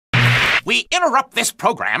We interrupt this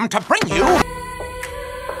program to bring you...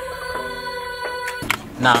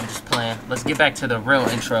 Nah, I'm just playing. Let's get back to the real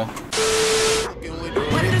intro.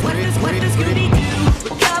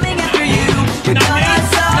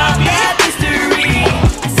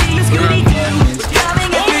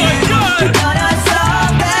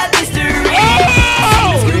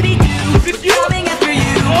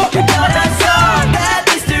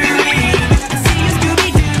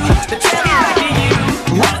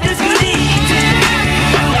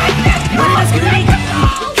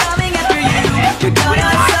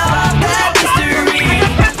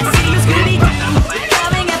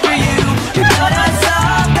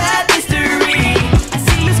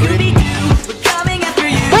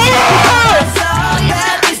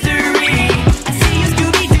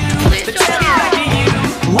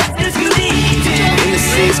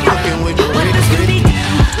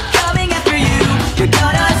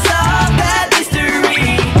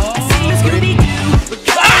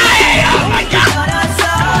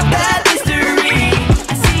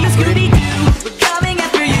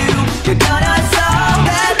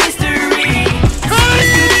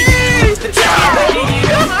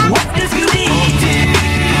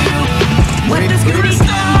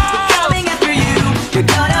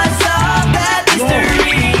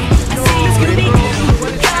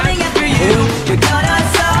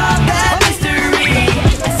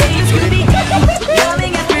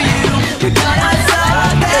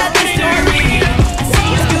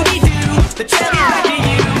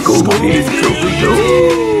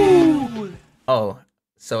 Oh,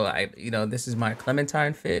 so this is my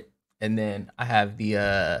Clementine fit, and then I have the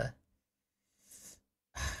I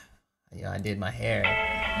did my hair.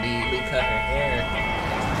 We cut her hair.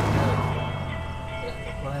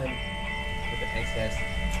 With the excess.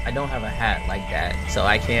 I don't have a hat like that, so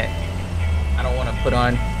I don't want to put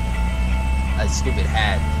on a stupid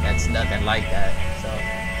hat that's nothing like that. So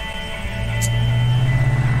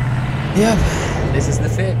yeah, this is the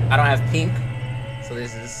fit. I don't have pink, so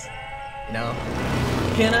this is,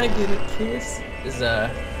 can I get a kiss? This is a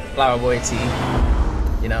Flower Boy tee,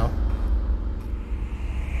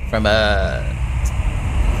 from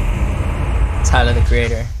Tyler the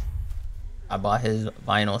Creator. I bought his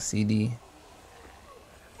vinyl CD.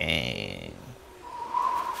 And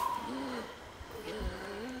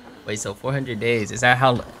wait, so 400 days, is that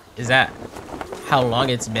how long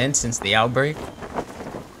it's been since the outbreak?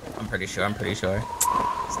 I'm pretty sure.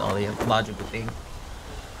 It's the only logical thing.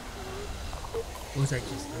 What was I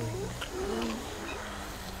just doing?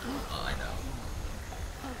 Oh, I know.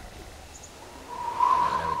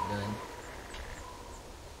 What I was doing.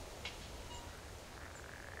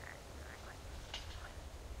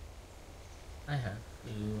 I have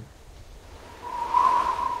you.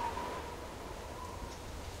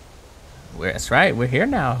 That's right. We're here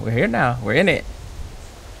now. We're in it.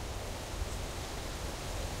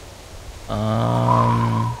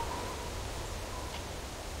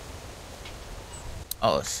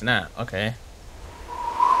 Oh snap. Okay.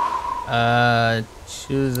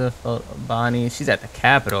 Choose a photo. Bonnie. She's at the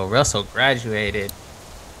Capitol. Russell graduated.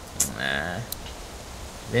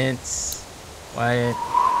 Vince. Wyatt.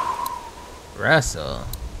 Russell.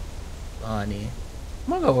 Bonnie.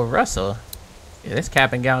 I'm gonna go with Russell. Yeah, this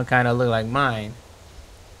cap and gown kind of look like mine.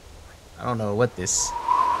 I don't know what this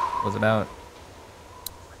was about.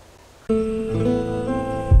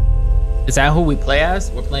 Is that who we play as?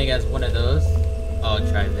 We're playing as one of those. Oh,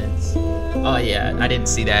 try Vince. Oh yeah, I didn't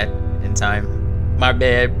see that in time. My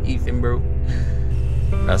bad, Ethan, bro.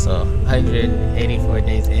 Russell, 184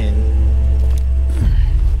 days in.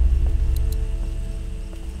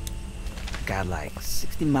 Got like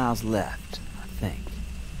 60 miles left, I think.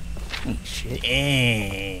 Ain't shit.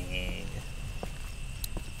 Dang.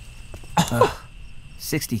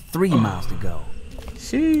 63 miles to go.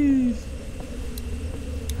 Sheesh.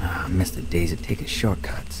 I miss the days of taking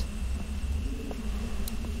shortcuts.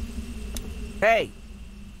 Hey,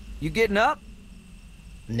 you getting up?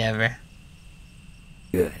 Never.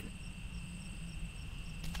 Good.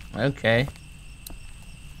 Okay.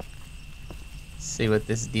 See what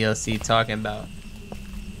this DLC talking about.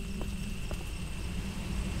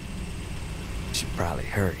 Should probably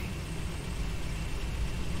hurry.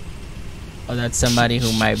 Oh, that's somebody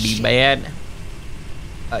who might be bad.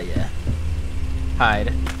 Oh yeah.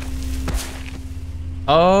 Hide.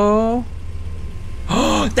 Oh.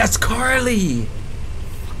 Oh, that's Carly.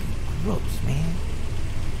 Fucking gross, man.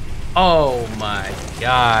 Oh my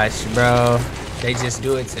gosh, bro. They just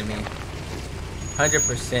do it to me.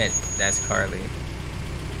 100% that's Carly.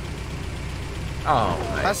 Oh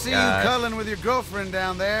my god. I see you culling with your girlfriend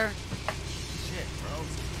down there. Shit, bro.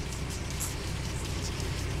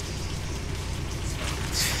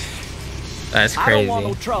 That's I crazy. don't want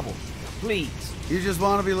no trouble. Please. You just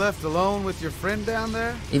want to be left alone with your friend down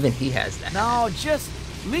there? Even he has that. No, just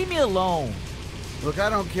leave me alone. Look, I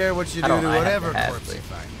don't care what you I do don't- to I have whatever to have corpse to. you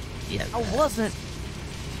find. He has I that. wasn't.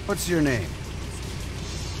 What's your name?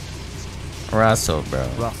 Russell, bro.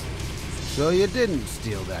 Russell. So you didn't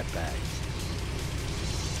steal that bag.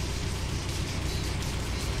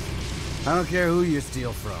 I don't care who you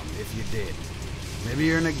steal from, if you did. Maybe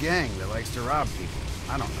you're in a gang that likes to rob people.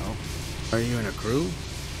 I don't know. Are you in a crew?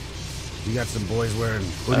 You got some boys wearing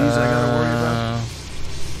hoodies I gotta worry about?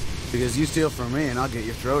 Because you steal from me and I'll get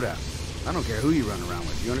your throat out. I don't care who you run around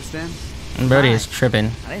with, you understand? Brody is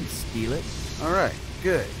tripping. I didn't steal it. Alright,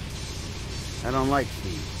 good. I don't like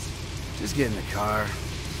thieves. Just get in the car.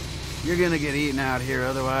 You're gonna get eaten out here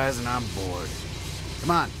otherwise, and I'm bored.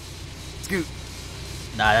 Come on, scoot.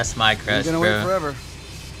 Nah, that's my You're crush, gonna wait bro. forever.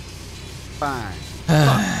 Fine.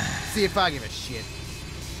 Fuck. See if I give a shit.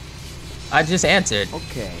 I just answered.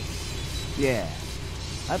 Okay. Yeah.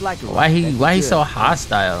 I'd like to. Why rock he that why he good. so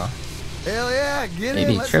hostile? Hell yeah, get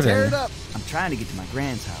Maybe in, let's tripping. tear it up. I'm trying to get to my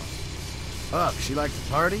grand's house. Fuck, she likes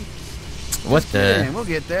to party? What Just get in, the? we'll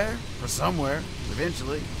get there. Or somewhere,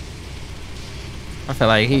 eventually. I feel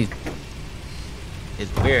like he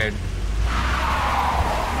is weird.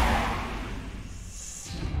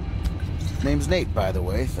 Name's Nate, by the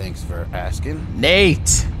way. Thanks for asking.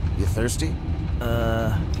 Nate. You thirsty?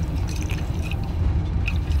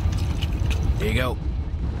 Here you go.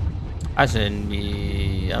 I shouldn't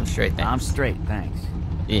be. I'm straight. I'm Thanks. straight, thanks.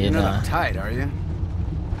 Yeah, You're nah. not uptight, are you?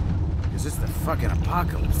 Because it's the fucking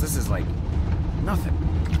apocalypse. This is like nothing.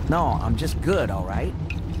 No, I'm just good, all right?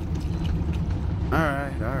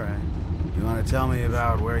 Alright, alright. You want to tell me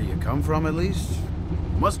about where you come from, at least?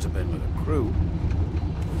 Must have been with a crew.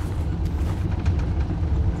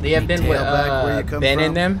 They have Any been with tailback where you come Ben from?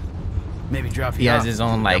 in them. Maybe drop He you has off his to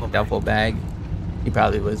own a like double duffel bag. He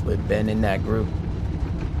probably was with Ben in that group.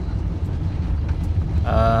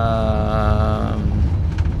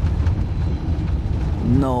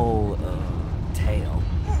 No, tail.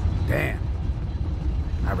 Damn.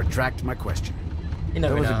 I retract my question. You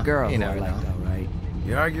never There was know. a girl You who I never liked, know. all right?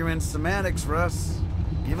 You're arguing semantics, Russ.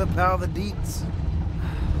 Give a pal the deets.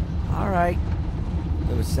 All right.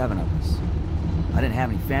 There was 7 of us. I didn't have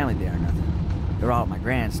any family there or nothing. They were all at my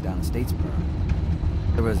grand's down in Statesboro.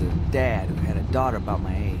 There was a dad who had a daughter about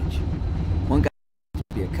my age. One guy used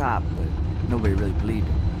to be a cop, but nobody really believed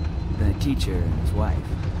him. Then a teacher and his wife.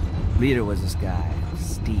 Leader was this guy,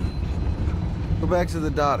 Steve. Go back to the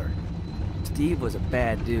daughter. Steve was a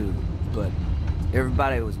bad dude, but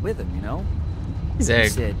everybody was with him, you know? He's He a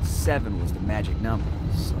said 7 was the magic number,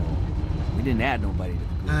 so we didn't add nobody to the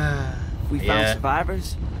group. If we found yeah.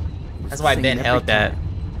 survivors, it was That's why the Ben same held every that.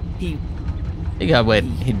 time. He got what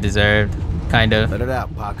he deserved, kind of. Let it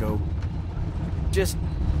out, Paco. just,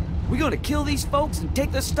 we gonna kill these folks and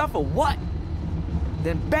take their stuff or what?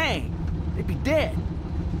 Then bang, they'd be dead.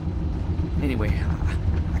 Anyway,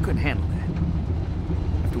 I couldn't handle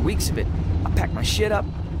that. After weeks of it, I packed my shit up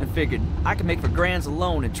and figured I could make for grands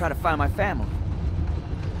alone and try to find my family.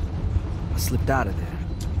 I slipped out of there.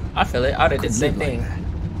 I feel it. I did the Couldn't same live like thing. that.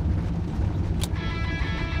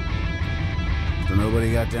 So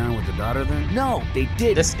nobody got down with the daughter then? No, they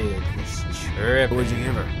didn't. This dude is What tripping. would you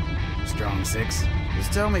give her? Strong 6?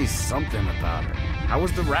 Just tell me something about her. How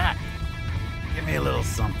was the rat? Give me a little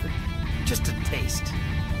something. Just a taste.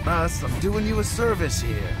 Russ, I'm doing you a service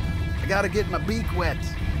here. I gotta get my beak wet.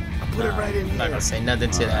 I'll put it Nah, right in I'm here. not gonna say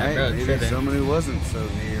nothing to that, Alright, bro. maybe Tripping. someone who wasn't so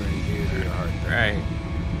near and dear to your heart. Right.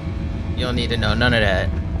 You don't need to know none of that.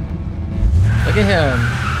 Look at him,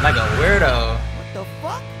 like a weirdo. What the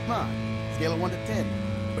fuck? Come on. Scale of 1 to 10.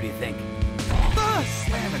 What do you think?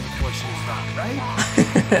 Slamming before she was rocked, right?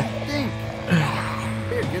 Think.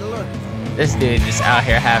 Here, get a look. This dude just out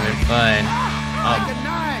here having fun. Like a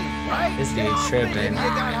 9, right? This dude tripping. Maybe you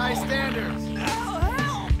got high standards.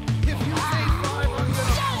 If you say 5, I'm gonna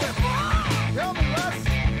flip. Tell me, Russ.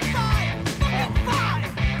 5.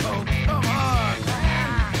 Oh, come on.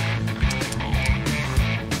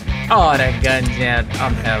 Oh, that gun jam.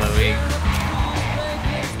 I'm hella weak.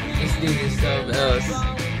 This dude is something else.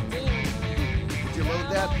 Did you load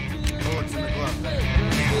that? Bullets in the glove.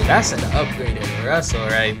 That's an upgraded Russell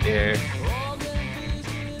right there.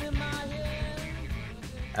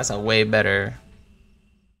 That's a way better.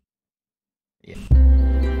 Yeah.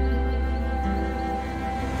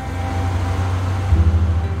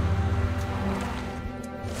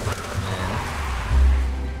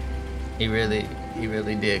 He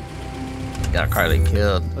really did. Got Carly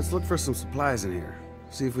killed. Let's look for some supplies in here.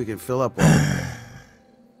 See if we can fill up all of it.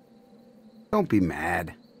 Don't be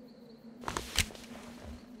mad.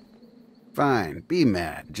 Fine, be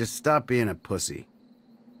mad. Just stop being a pussy.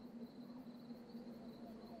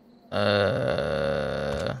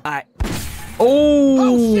 I... Oh!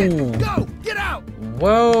 Oh shit! Go! Get out!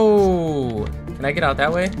 Whoa! Can I get out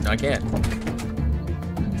that way? No, I can't.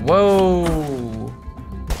 Whoa!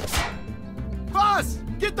 Boss!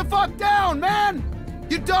 Get the fuck down, man!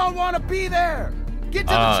 You don't want to be there! Get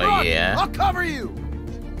to the truck! Yeah. I'll cover you!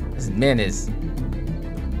 This man is...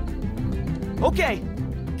 Okay,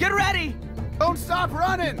 get ready! Don't stop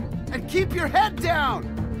running! And keep your head down!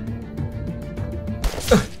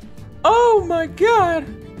 Oh my god!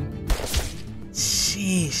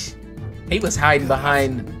 Sheesh. He was hiding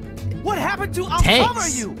behind What happened to I'll tanks. cover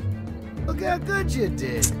you? Look how good you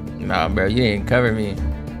did. Nah, bro, you didn't cover me.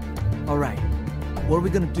 All right, what are we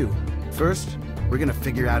gonna do? First, we're gonna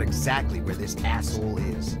figure out exactly where this asshole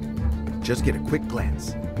is. Just get a quick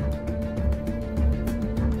glance.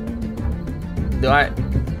 Do I?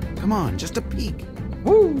 Come on, just a peek.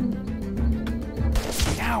 Woo!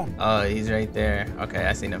 Down. Oh, he's right there. Okay,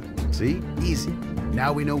 I seen him. See? Easy.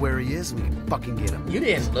 Now we know where he is, we can fucking get him. You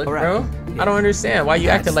didn't look, All right. bro. I don't understand. Why you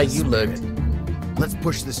That's acting like the you looked? spirit. Let's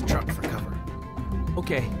push this truck for cover.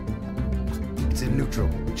 Okay, It's in neutral.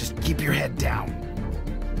 Just keep your head down.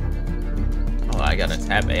 Oh, I gotta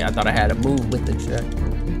tap A. I thought I had to move with the check.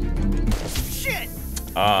 Shit!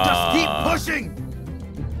 Just keep pushing!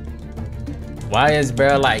 Why is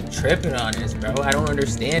bro like tripping on this, bro? I don't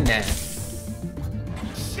understand that.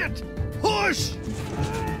 Shit! Push!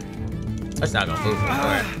 It's not gonna move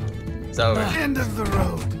before it's over. End of the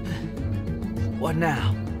road. what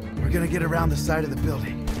now? We're gonna get around the side of the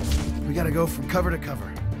building. We gotta go from cover to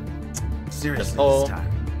cover. Seriously Oh, this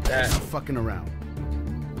time. that. No fucking around.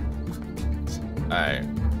 Alright.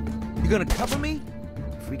 You gonna cover me?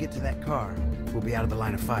 If we get to that car, we'll be out of the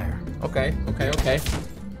line of fire. Okay.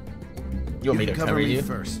 You want me to can cover me you?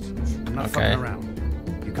 first. I'm not Okay. fucking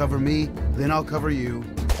around. You cover me, then I'll cover you.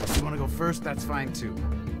 If you wanna go first, that's fine too.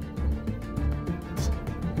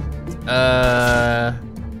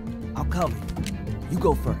 I'll cover you. You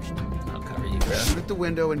go first. I'll cover you, bro. Shoot at the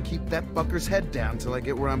window and keep that fucker's head down till I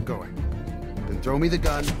get where I'm going. Then throw me the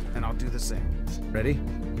gun, and I'll do the same. Ready?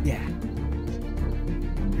 Yeah.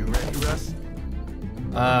 You ready, Russ?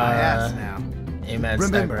 My ass now. Amen,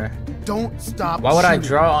 Remember, sniper. don't stop. Why would I shooting.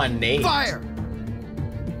 draw on Nate? Fire!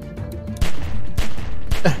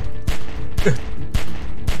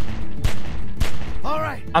 All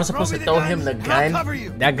right. I'm supposed to me throw gun, him the and I'll gun. cover you.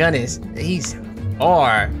 That gun is, he's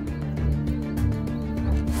hard.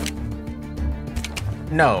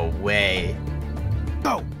 No way.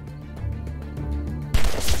 Go.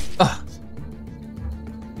 Ugh.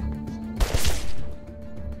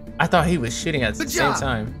 I thought he was shooting at the Good same job.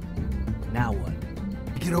 time. Now what?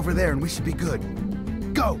 Get over there, and we should be good.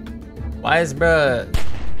 Go. Why is bruh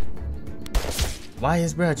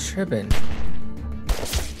tripping?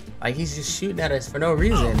 Like he's just shooting at us for no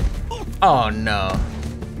reason. Oh no.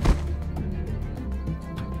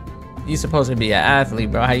 You supposed to be an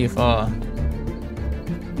athlete, bro. How you fall?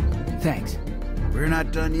 Thanks. We're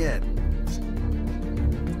not done yet.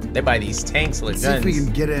 They buy these tanks with Let's see if we guns.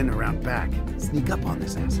 can get in around back. Sneak up on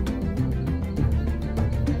this asshole.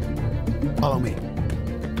 Follow me.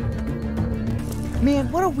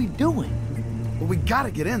 Man, what are we doing? Well, we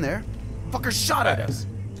gotta get in there. Fucker shot at us.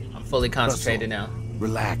 I'm fully concentrated now.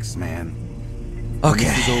 Relax, man. Okay.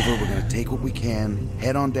 When this is over, we're gonna take what we can,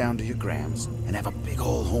 head on down to your Grams, and have a big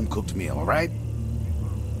old home-cooked meal, all right?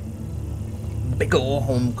 Big ol'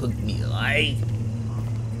 home cooked meal, aight?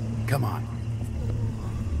 Come on.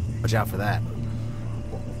 Watch out for that.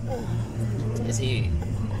 Is he?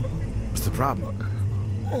 What's the problem?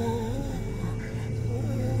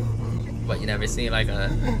 What, you never seen like a...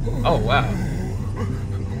 Oh, wow.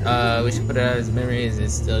 We should put it out as memories.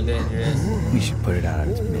 It's still dangerous. We should put it out of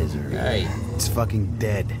its misery. Alright. It's fucking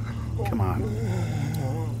dead. Come on.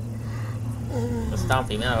 Let's stomp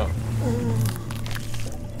him out.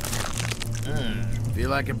 Feel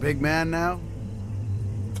like a big man now?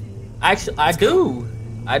 Actually, I do.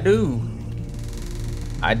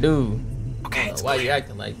 Okay, it's Why clear. you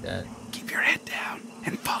acting like that? Keep your head down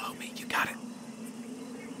and follow me. You got it.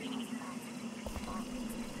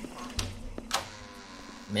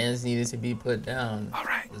 Man's needed to be put down. All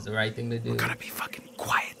right. It was the right thing to do. We're gonna be fucking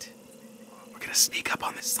quiet. We're gonna sneak up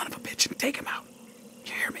on this son of a bitch and take him out.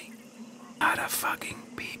 You hear me? Not a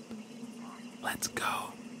fucking peep. Let's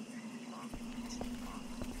go.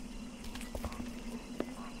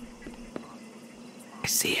 I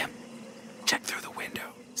see him. Check through the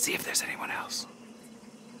window. See if there's anyone else.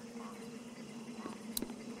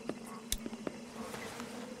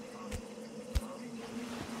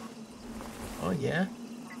 Oh, yeah?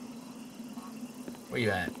 Where you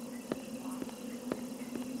at?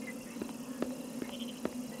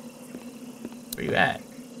 Where you at?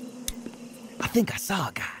 I think I saw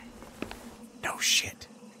a guy. No shit.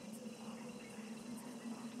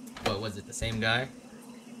 What, was it the same guy?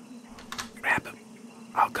 Grab him.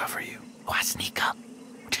 I'll cover you. Oh, I sneak up.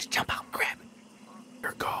 Just jump out and grab it.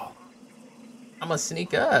 Your call. I'm gonna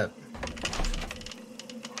sneak up.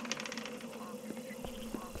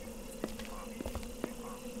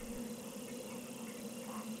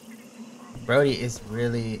 Brody is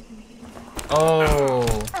really... Oh.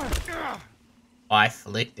 Oh, I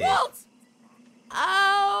flicked it.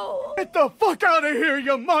 Ow! Get the fuck out of here,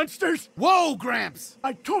 you monsters! Whoa, Gramps!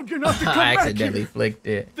 I told you not to come I back accidentally here. flicked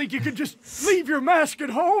it. Think you could just leave your mask at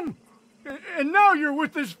home? And now you're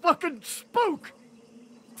with this fucking spook!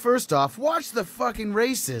 First off, watch the fucking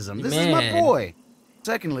racism. This is Man. my boy.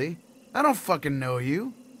 Secondly, I don't fucking know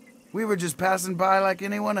you. We were just passing by like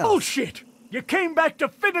anyone else. Bullshit! You came back to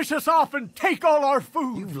finish us off and take all our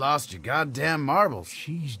food! You've lost your goddamn marbles.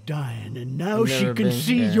 She's dying, and now she Never can been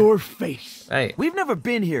see here. your face. Right. We've never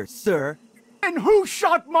been here, sir. And who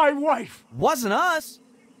shot my wife? Wasn't us.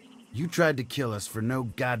 You tried to kill us for no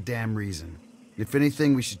goddamn reason. If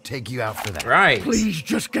anything, we should take you out for that. Right. Please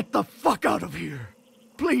just get the fuck out of here.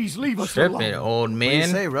 Please leave us Tripping, alone. old What do you man.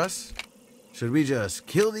 say, Russ? Should we just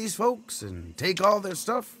kill these folks and take all their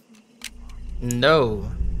stuff?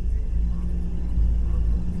 No.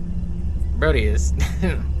 Brody is...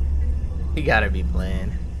 he gotta be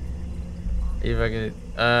playing. If I could...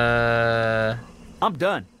 I'm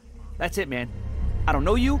done. That's it, man. I don't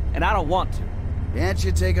know you, and I don't want to. Can't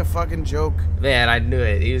you take a fucking joke? Man, I knew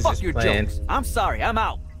it. He was Fuck just your playing. jokes. I'm sorry, I'm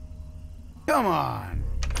out. Come on.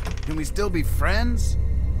 Can we still be friends?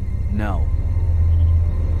 No.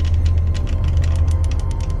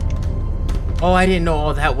 Oh, I didn't know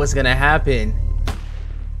all that was gonna happen.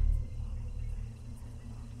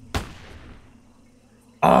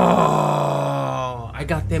 Oh, I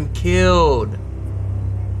got them killed.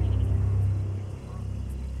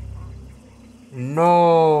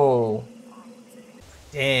 No.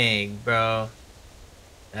 Dang, bro.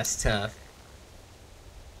 That's tough.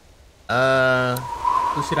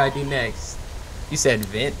 Who should I do next? You said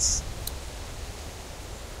Vince.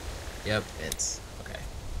 Yep, Vince. Okay.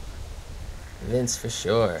 Vince for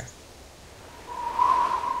sure.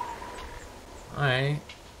 Alright.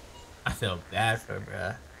 I feel bad for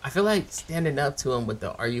bruh. I feel like standing up to him with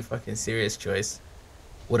the "Are you fucking serious" choice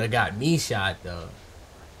would have got me shot though.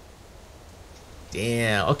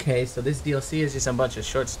 Damn. Okay, so this DLC is just a bunch of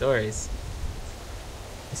short stories.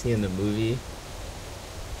 Is he in the movie?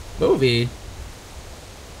 Movie?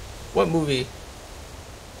 What movie?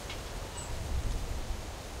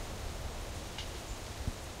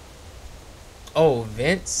 Oh,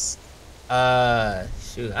 Vince?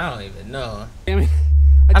 Shoot, I don't even know. Damn it.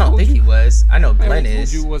 I don't think he was. I know Glenn I told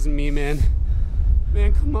is. you it wasn't me, man.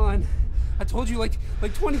 Man, come on. I told you like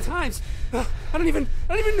 20 times. I don't even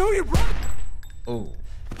know your brother. Oh.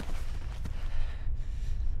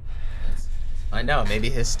 Let's find out. Maybe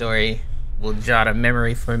his story will jot a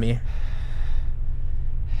memory for me.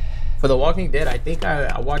 For The Walking Dead, I think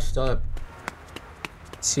I watched up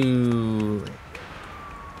to...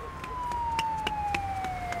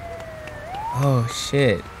 Oh,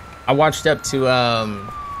 shit. I watched up to,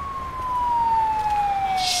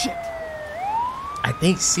 Shit. I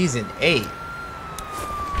think season 8.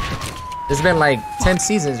 There's been like 10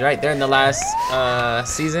 seasons, right? They're in the last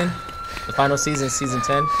season. The final season, season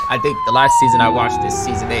 10. I think the last season I watched is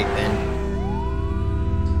season 8 then.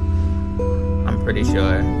 I'm pretty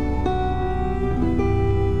sure.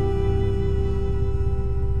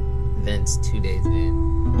 Vince 2 days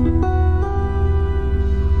in.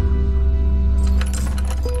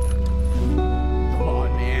 Come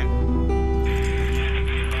on, man.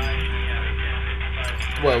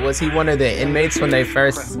 What, was he one of the inmates when they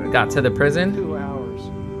first got to the prison 2 hours.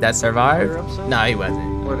 that survived? No, he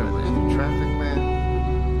wasn't. What am I, the traffic man?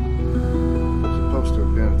 I'm supposed to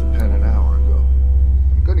have been at the pen an hour ago.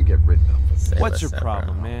 I'm gonna get written up for Say What's less your that,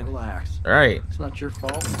 problem, bro. man? Relax. Right. It's not your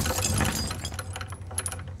fault.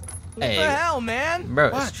 Hey, What the hell, man? bro,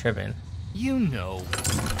 it's tripping. You know.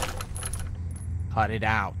 Cut it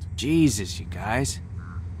out. Jesus, you guys.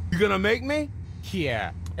 You gonna make me?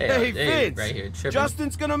 Yeah. Hey, Vince. right here, tripping.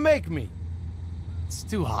 Justin's gonna make me. It's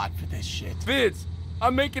too hot for this shit. Vince,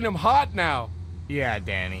 I'm making him hot now. Yeah,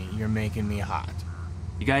 Danny, you're making me hot.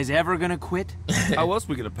 You guys ever gonna quit? How else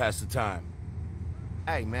we gonna pass the time?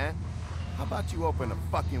 Hey, man, how about you open a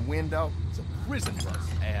fucking window? It's a prison bus,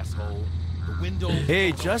 asshole. The window.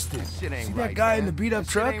 Hey, Justin. Shit ain't See right, that guy in man. the beat-up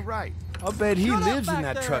That truck? Shit ain't right. I'll bet he Shut up lives in back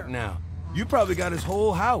that there. truck now. You probably got his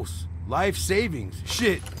whole house. Life savings.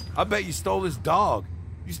 Shit, I bet you stole his dog.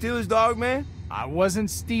 You steal his dog, man? I wasn't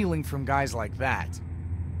stealing from guys like that.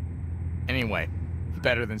 Anyway,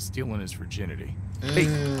 better than stealing his virginity. Hey,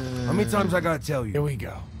 how many times I gotta tell Here you? we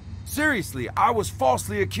go. Seriously, I was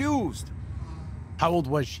falsely accused. How old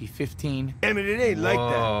was she, 15? I mean, it ain't like that.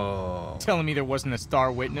 Whoa. Telling me there wasn't a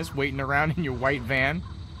star witness waiting around in your white van?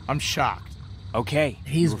 I'm shocked. Okay,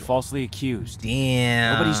 He's- you were falsely accused.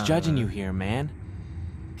 Damn. Nobody's judging you here, man.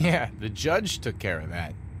 Yeah, the judge took care of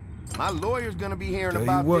that. My lawyer's gonna be hearing Tell you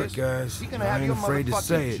about what, this. guys, He's gonna I have ain't your afraid to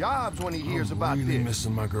say motherfucking it. jobs when he hears about really this.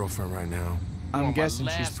 missing my girlfriend right now. I'm guessing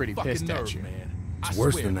she's pretty pissed at you. It's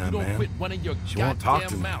worse than that, man. She won't talk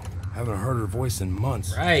to me. Haven't heard her voice in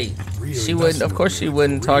months. Right. Really She wouldn't. Of messing course, with she me,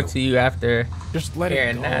 wouldn't for talk real. to you after. Just let it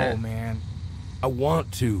Hearing go, that. man. I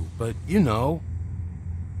want to, but you know,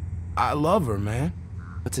 I love her, man.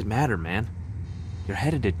 What's it matter, man? You're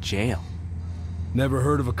headed to jail. Never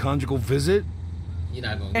heard of a conjugal visit? You're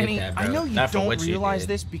not gonna Annie, get that, bro. I know you Not for don't what you realize did.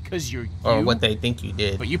 this because you're Or you, what they think you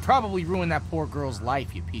did. but you probably ruined that poor girl's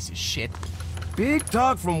life, you piece of shit. Big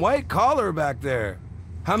talk from white collar back there.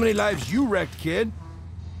 How many lives you wrecked, kid?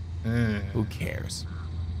 Who cares?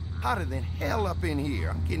 Hotter than hell up in here.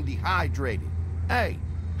 I'm getting dehydrated. Hey,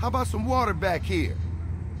 how about some water back here?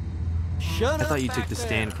 I thought you took the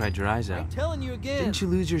stand and cried your eyes out. Telling you again. Didn't you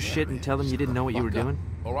lose your shit and tell them you didn't know what you were doing?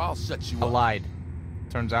 Or I'll set you I lied.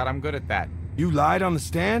 Turns out I'm good at that. You lied on the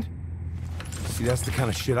stand? See, that's the kind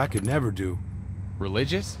of shit I could never do.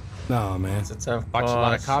 Religious? Nah, man. It's a tough Watch a call.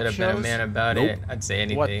 lot of cop Should have been a shows? man about Nope. it. I'd say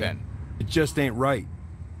anything. What then? It just ain't right.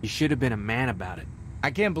 You should have been a man about it.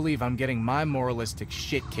 I can't believe I'm getting my moralistic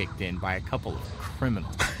shit kicked in by a couple of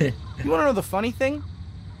criminals. You wanna know the funny thing?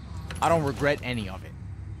 I don't regret any of it.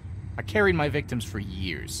 I carried my victims for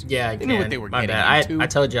years. Yeah, I They knew can. what they were My getting bad. into. I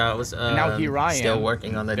told you I was And now here I still am.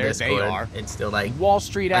 working on the There they Discord. are. It's still like Wall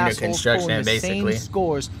Street under assholes construction, pulling the basically. same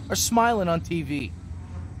scores are smiling on TV.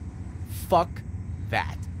 Fuck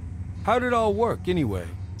that. How'd it all work, anyway?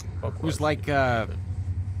 It was like a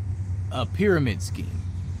pyramid scheme.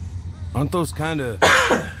 Aren't those kind of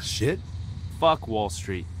shit? Fuck Wall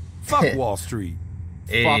Street. Fuck Wall Street.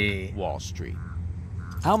 Hey. Fuck Wall Street.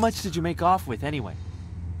 How much did you make off with anyway?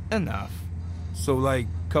 Enough. So, like,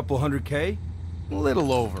 couple $100K? A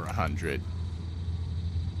little over 100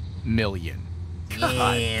 million.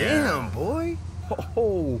 God damn, boy.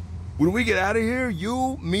 Oh, when we get out of here,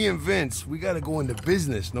 you, me, and Vince, we gotta go into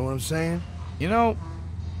business, know what I'm saying? You know,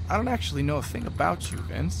 I don't actually know a thing about you,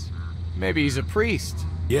 Vince. Maybe he's a priest.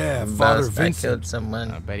 Yeah, Father Boss, I Vincent. killed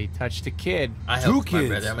someone. I bet he touched a kid. I Two helped my kids.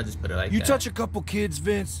 brother. I'm gonna just put it like You that. touch a couple kids,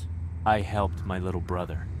 Vince? I helped my little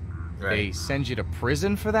brother. They Right. send you to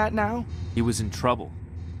prison for that now? He was in trouble.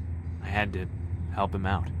 I had to help him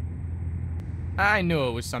out. I knew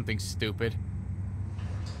it was something stupid.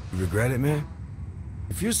 You regret it, man?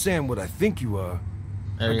 If you're saying what I think you are,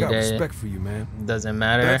 I Every got day. respect for you, man. Doesn't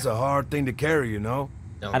matter. That's a hard thing to carry, you know?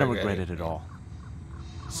 I don't regret it at all.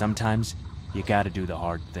 Sometimes you gotta do the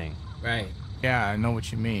hard thing. Right. Yeah, I know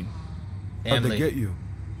what you mean. How'd they Family. get you?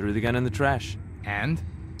 Threw the gun in the trash. And?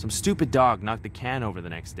 Some stupid dog knocked the can over the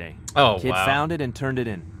next day. Oh, Kid wow. found it and turned it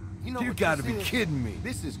in. You, know You what gotta this be is? kidding me.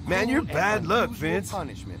 This is Man, you're cruel bad and luck, unusual Vince.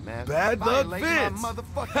 Punishment, man. Bad luck, Violating Vince. my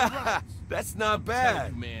motherfucking rights. That's not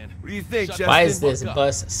bad. What do you think, Justin? Why is this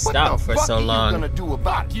bus What stopped the for fuck so are you long? gonna do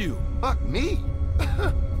about it? You. Fuck me?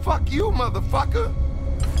 Fuck you, motherfucker.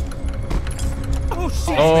 Oh,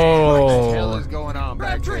 shit. Oh. going on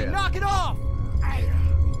Crabtree, knock it off!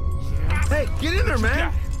 Hey, get in there,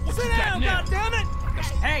 man. Sit down, goddammit!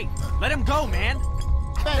 Hey, let him go, man.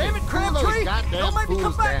 Damn it, Crabtree! Don't make me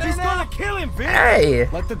come back there He's now! gonna kill him, Vince. Hey.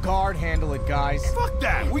 Let the guard handle it, guys. Fuck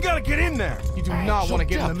that. We gotta get in there. You do not want to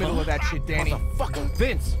get in the middle of that shit, Danny. Fucking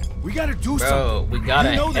Vince, we gotta do Bro, something. we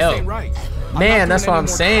gotta You know this help. ain't right. Man, that's what I'm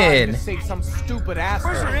saying. To save some stupid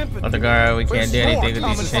asshole. Where's your empathy? On the guard, we can't do Where's anything your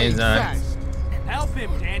with these common chains on. sense? Help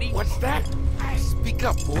him, Danny. What's that? Speak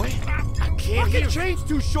up, boy. I can't Fucking hear. chain's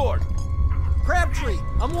too short. Crabtree,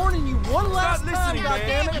 I'm warning you one last Stop time, listening,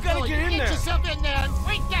 man. goddammit! You gotta get in there. yourself in there and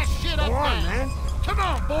wake that shit Come on, man. Come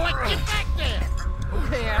on, boy. Get back there.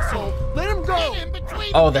 Okay, asshole, let him go! In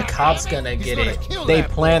between. Oh, the cop's gonna get it. They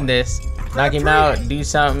planned this. Knock him out. Do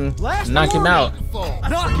something. Last Knock him out.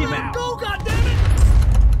 Knock him out! Go, goddammit!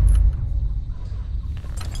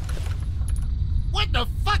 What the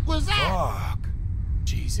fuck was that? Fuck.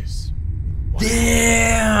 Jesus.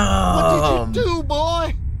 Damn. What did you do,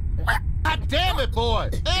 boy? God damn it, boy.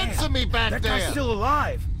 Answer me back That there. guy's still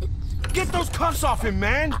alive. Get those cuffs off him,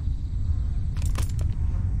 man.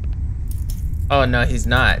 Oh no, he's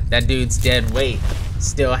not. That dude's dead weight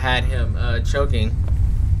still had him choking.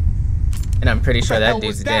 And I'm pretty sure that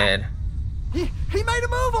dude's dead. He made a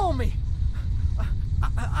move on me.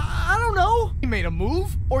 I don't know. He made a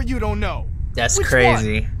move, or you don't know? That's Which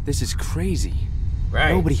crazy. one? This is crazy.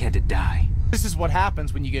 Right. Nobody had to die. This is what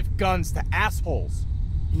happens when you give guns to assholes.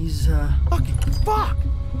 He's Fucking fuck!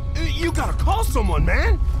 You gotta call someone,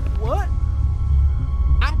 man! what?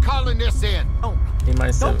 I'm calling this in. Oh, He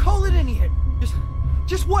might don't have. call it in here.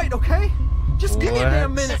 Just wait, okay? Just give me a damn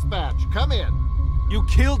What? minute. Dispatch, come in. You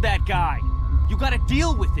killed that guy. You gotta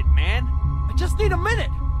deal with it, man. I just need a minute.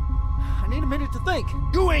 I need a minute to think.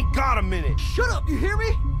 You ain't got a minute! Shut up, you hear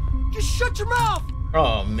me? Just shut your mouth.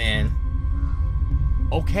 Oh man.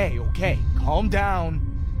 Okay, okay. Calm down.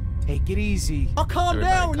 Take it easy. I'll calm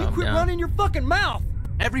Everybody down when you calm quit down. running your fucking mouth.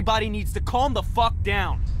 Everybody needs to calm the fuck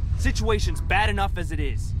down. Situation's bad enough as it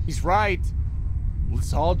is. He's right.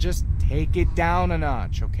 Let's all just take it down a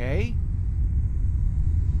notch, okay?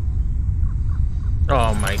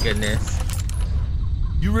 Oh my goodness.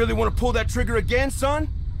 You really wanna pull that trigger again, son?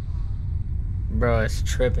 Bro, it's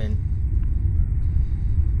tripping.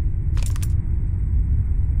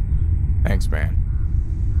 Thanks, man.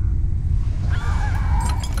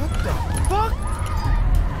 What the fuck?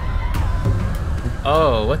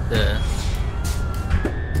 Oh, what the?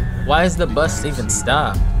 Why is the bus even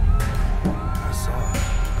stopped? I saw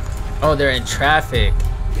it. Oh, they're in traffic.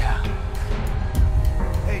 Yeah.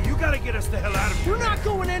 Hey, you gotta get us the hell out of here. You're not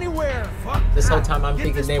going anywhere. Fuck. This whole time I'm Get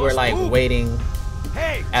thinking this they were bus like moving. waiting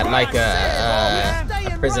Hey, at drive, like man.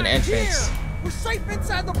 Staying a prison right entrance. Here. We're safe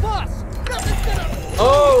inside the bus. Nothing's gonna.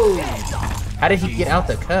 Oh! How did he get out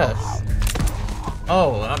the cuffs?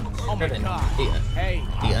 Oh, I'm Oh my tripping. god. He Hey.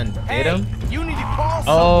 undid Hey, him? you need to call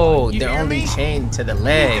Oh, someone. You they're hear only me? chained to the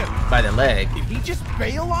leg, by the leg. Did he just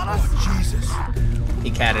bail on us? Oh, Jesus.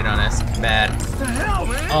 He catted on us. Bad. What the hell,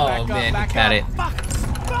 man? Oh Back up, man, he back catted. up.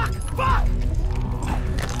 Fuck!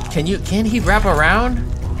 Can he wrap around?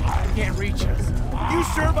 He can't reach us. You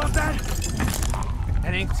sure about that?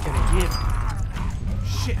 That ankle's gonna give.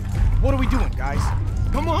 Shit. What are we doing, guys?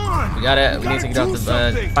 Come on! We need to get do off the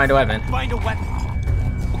something. find a weapon. Find a weapon.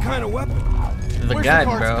 What kind of weapon? The Where's gun, the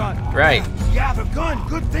cart's bro. gun? Right. Yeah, the gun.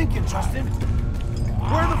 Good thinking, Justin.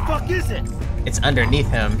 Where the fuck is it? It's underneath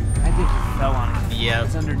him. I think he fell on it. Yep.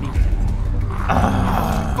 It's underneath him.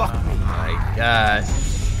 Fuck me. My gosh.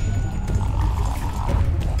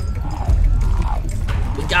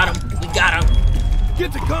 We got him. We got him.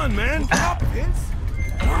 Get the gun, man. Drop it, Vince.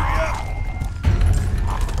 Hurry up.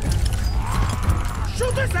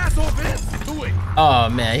 Shoot this asshole, Vince. Do it. Oh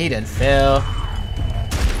man, he didn't fail.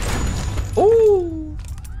 Ooh.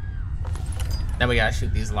 Now we gotta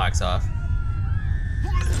shoot these locks off.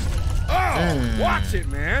 Oh, watch it,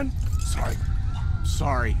 man.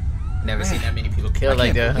 Sorry. Never seen that many people killed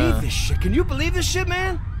like that. Believe Huh? this shit. Can you believe this shit,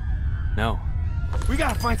 man? No. We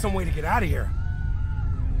gotta find some way to get out of here.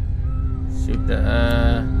 Shoot the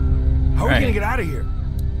How are Right. we gonna get out of here?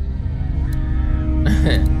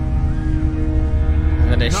 I'm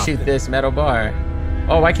gonna shoot this metal bar.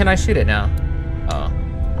 Oh, why can't I shoot it now? Oh.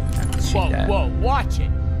 I have to shoot Whoa, that. whoa, watch it.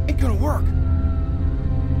 Ain't gonna work.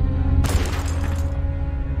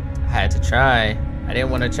 I had to try. I didn't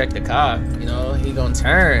want to check the cop. You know, he gonna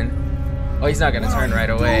turn. Oh, he's not gonna What turn are right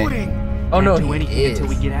you away. doing? Oh no, Can't do he anything is.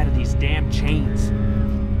 until we get out of these damn chains.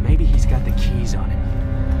 Maybe he's got the keys on him.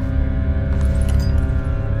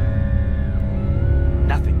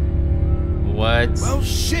 Nothing. What? Well,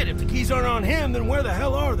 shit. If the keys aren't on him, then where the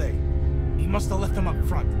hell are they? He must have left them up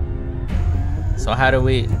front. So how do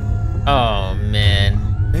we? Oh man,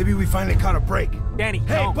 Maybe we finally caught a break. Danny,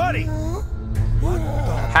 Hey, no. buddy. What the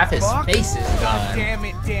half his fuck? face is gone. Damn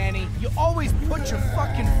it, Danny. You always put your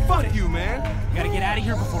fucking Fuck foot you, man. We gotta get out of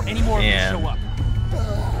here before any more Yeah. of them show up.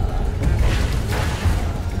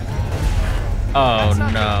 Oh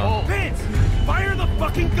not no. the Vince, fire the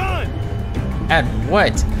fucking gun. At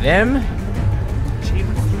what? Them?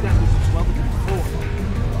 Chambers threw that loose as well as before.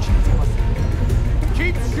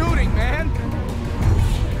 Keep shooting, man.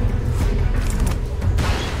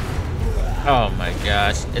 Oh my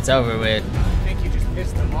gosh, it's over with. I think you just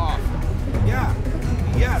pissed them off. Yeah,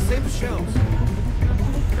 save the shells.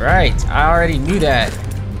 Right, I already knew that.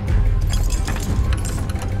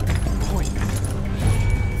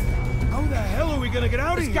 How the hell are we gonna get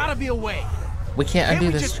out of There's here? gotta be a way. We can't Can't undo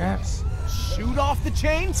we the just- straps. Shoot off the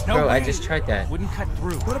chains? No Bro, I way. just tried that. Wouldn't cut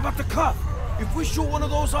through. What about the cuff? If we shoot one of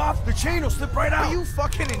those off, the chain will slip right out. Are you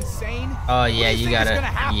fucking insane? Oh What yeah, do you think is gotta. gonna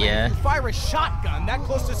happen Yeah. if you fire a shotgun that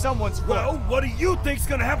close to someone's foot? Well, what do you think's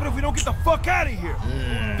gonna happen if we don't get the fuck out of here?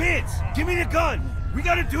 Vince, give me the gun. We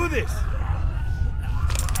gotta do this.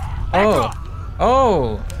 Oh.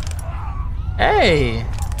 Oh. Hey.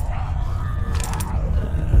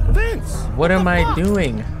 Vince! What am I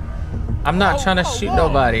doing? I'm not trying to shoot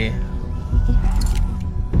nobody.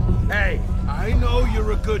 Hey, I know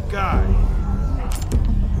you're a good guy.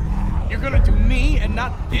 You're gonna do me and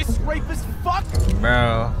not this rapist fuck?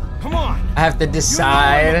 Bro. Come on. I have to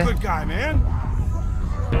decide. You know I'm a good guy, man.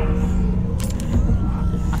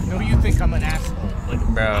 I know you think I'm an asshole, but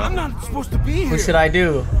Bro. I'm not supposed to be here. Who should I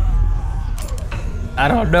do? I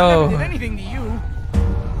don't know. I never did anything to you.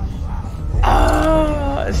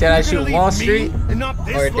 Should I shoot Wall Street and not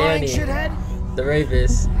this or lying Danny, shithead? the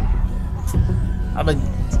rapist?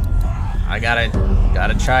 I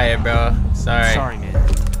gotta try it, bro. Sorry. Sorry, man.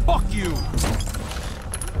 Fuck you!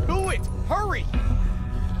 Do it! Hurry!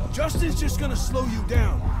 Justin's just gonna slow you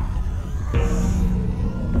down.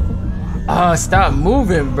 Oh, stop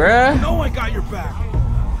moving, bruh. No, I got your back.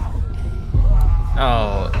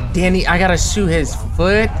 Oh, Danny, I gotta shoot his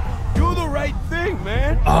foot. Do the right thing,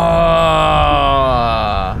 man. Oh.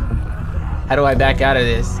 How do I back out of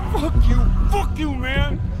this? Fuck you,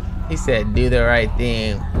 man. He said, do the right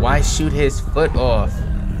thing. Why shoot his foot off?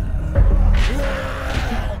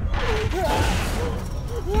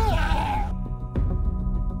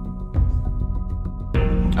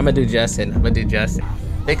 I'm gonna do Justin.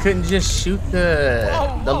 They couldn't just shoot the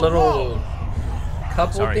little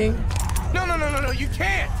couple thing? No, you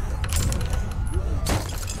can't!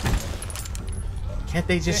 Can't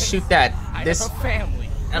they just shoot that Have a family.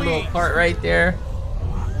 that little part right there?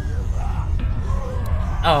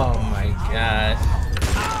 Oh my gosh.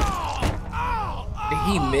 Did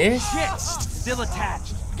he miss? Shit! Still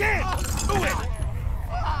attached. Get do it.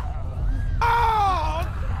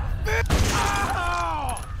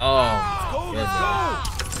 Oh. Let's go.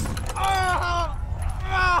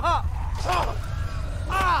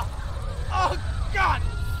 Oh, God!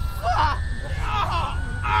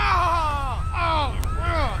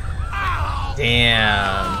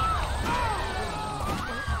 Damn.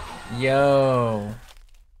 Yo.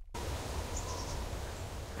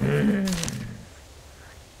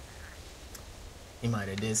 He might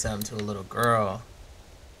have did something to a little girl.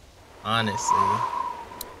 Honestly.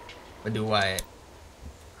 But do Wyatt.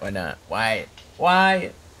 Why not? Wyatt.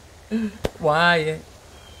 Wyatt. Wyatt.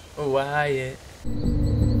 Wyatt.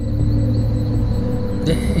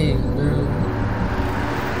 Dang, bro.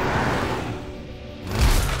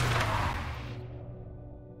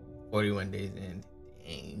 "41 days in."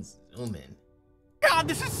 Dang, zooming. God,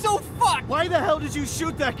 this is so fucked! Why the hell did you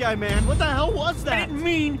shoot that guy, man? What the hell was I that? didn't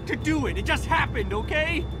mean to do it. It just happened,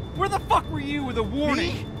 okay? Where the fuck were you with a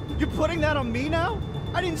warning? Me? You're putting that on me now?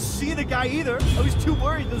 I didn't see the guy either. I was too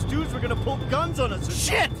worried those dudes were gonna pull guns on us.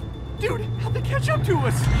 Shit! Dude, how'd they catch up to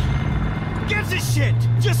us? Who gives a shit?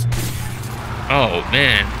 Just Oh,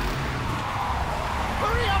 man.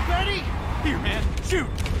 Hurry up, Eddie! here, man. Shoot!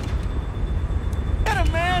 Get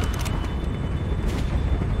him, man!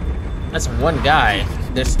 That's one guy.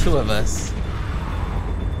 There's two of us.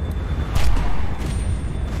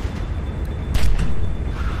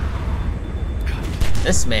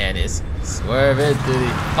 This man is swerving through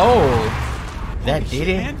the... Oh! That did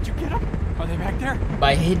it? Man, did you get him? Are they back there?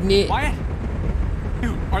 By hitting it? Wyatt?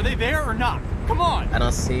 Dude, are they there or not? Come on! I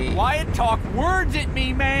don't see... Wyatt, talk words at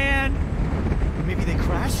me, man! Maybe they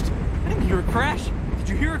crashed? I didn't hear a crash. Did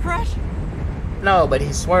you hear a crash? No, but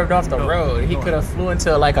he swerved off the road. He could have flew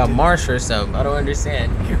into like a marsh or something. I don't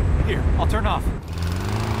understand. Here, I'll turn off.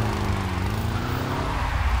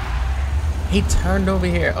 He turned over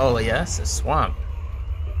here. Oh, yeah, that's a swamp.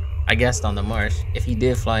 I guessed on the marsh. If he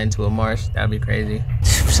did fly into a marsh, that'd be crazy.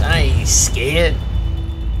 I ain't scared.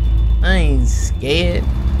 I ain't scared.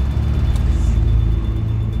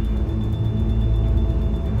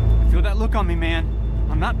 Feel that look on me, man.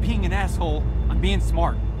 I'm not being an asshole. I'm being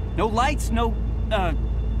smart. No lights, no,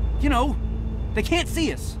 you know, they can't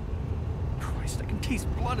see us. Christ, I can taste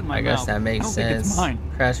blood in my mouth. I guess that makes I don't think it's sense.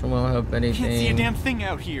 mine. Crashing won't help anything. Can't see a damn thing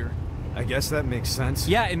out here. I guess that makes sense.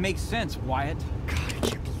 Yeah, it makes sense, Wyatt. God, I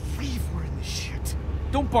can't believe we're in this shit.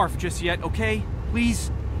 Don't barf just yet, okay?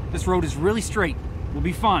 Please. This road is really straight. We'll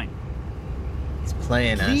be fine. He's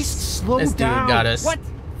playing Please us. slow This dude down. got us. What?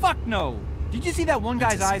 Fuck no. Did you see that one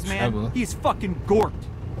guy's Into some eyes, man? trouble. He's fucking gorked.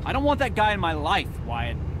 I don't want that guy in my life,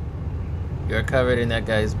 Wyatt. You're covered in that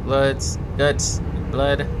guy's guts,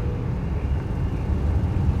 blood.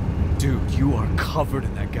 Dude, you are covered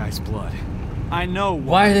in that guy's blood. I know.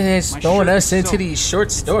 Why are they My throwing shirt us is into soaked. these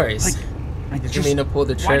short stories? I Did you just- mean to pull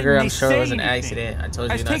the why trigger? didn't I'm they sure it say was an anything? accident. I told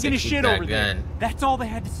I you was not taking to a keep shit that over gun. there. That's all they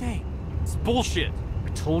had to say. It's bullshit. I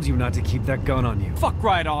told you not to keep that gun on you. Fuck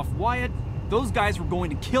right off, Wyatt. Those guys were going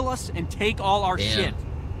to kill us and take all our Damn. shit.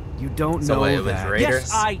 You don't So know wait, it was that. Raiders?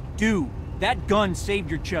 Yes, I do. That gun saved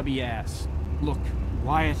your chubby ass. Look,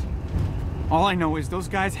 Wyatt, All I know is those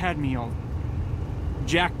guys had me all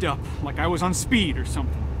jacked up, like I was on speed or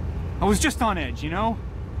something. I was just on edge, you know?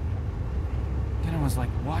 Then I was like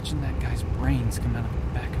watching that guy's brains come out of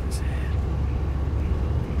the back of his head.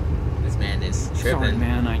 This man is tripping. Sorry,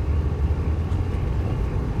 man,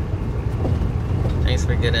 Thanks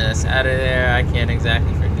for getting us out of there. I can't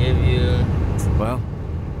exactly forgive you. Well,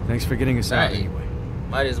 thanks for getting us out anyway.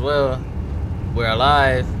 Might as well. We're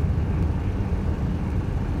alive.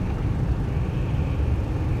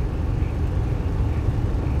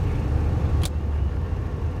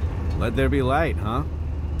 Let there be light, huh?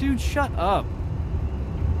 Dude, shut up.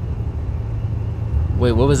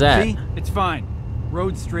 Wait, what was that? See? It's fine.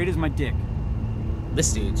 Road straight as my dick.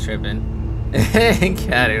 This dude's tripping.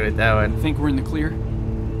 Got it with that one. Think we're in the clear?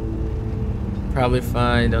 Probably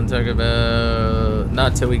fine. Don't talk about...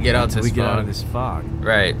 Not till we get out this fog. Get out of this fog.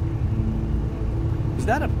 Right. Is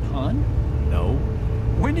that a pun? No.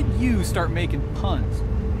 When did you start making puns?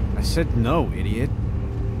 I said no, idiot.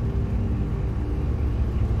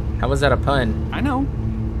 How was that a pun? I know.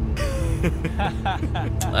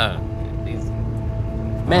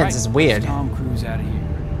 Man, this is weird. Tom Cruise out of here.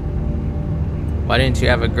 Why didn't you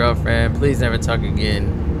have a girlfriend? Please never talk again.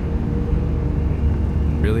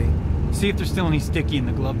 Really? See if there's still any sticky in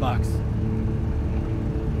the glove box.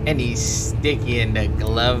 Any sticky in the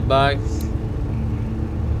glove box?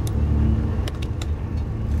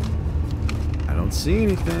 I don't see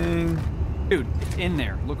anything. Dude, it's in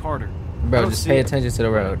there. Look harder. Bro, just pay attention to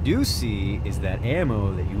the road. What I do see is that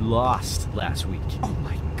ammo that you lost last week. Oh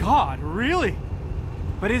my god, really?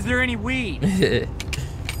 But is there any weed? You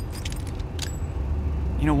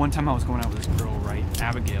know, one time I was going out with this girl, right?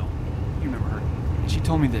 Abigail. You remember her? And she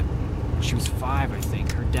told me that when she was 5, I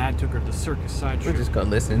think, her dad took her to the circus sideshow. We're just gonna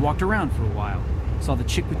listen. Walked around for a while. Saw the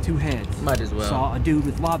chick with 2 heads. Might as well. Saw a dude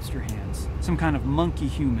with lobster hands. Some kind of monkey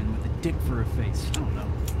human with a dick for a face. I don't know.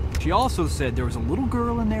 She also said there was a little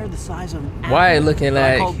girl in there the size of an apple. Why looking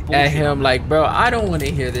at him like, bro, I don't want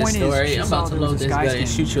to hear this Point story. is, I'm about to load this gun and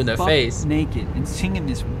shoot you in the face. Naked and singing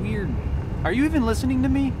this weird... Are you even listening to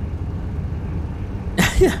me?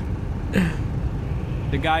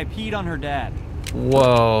 The guy peed on her dad.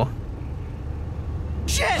 Whoa.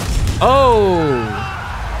 Shit! Oh!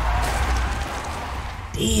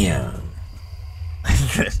 Damn.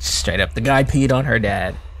 Straight up, the guy peed on her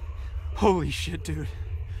dad. Holy shit, dude.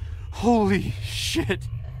 Holy shit.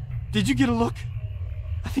 Did you get a look?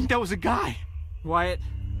 I think that was a guy. Wyatt,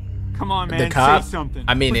 come on, man. The cop? Say something.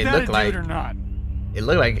 I mean, was it that looked a like... dude or not? It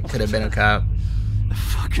looked like it could have been a cop. The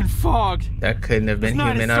fucking fog. That couldn't have been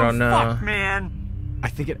human, I don't know. Fuck, man. I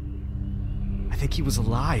think he was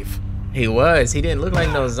alive. He was. He didn't look like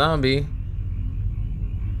no zombie.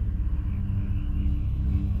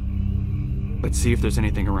 Let's see if there's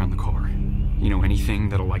anything around the car. You know, anything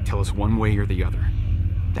that'll like tell us one way or the other.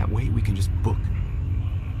 That way we can just book.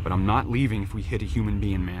 But I'm not leaving if we hit a human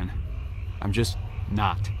being, man. I'm just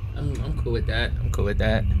not. I'm cool with that. I'm cool with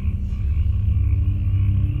that.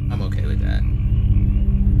 I'm okay with that.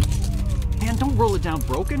 Man, don't roll it down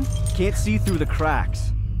broken. Can't see through the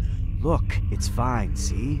cracks. Look, it's fine,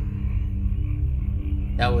 see?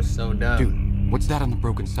 That was so dumb. Dude, what's that on the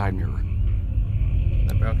broken side mirror?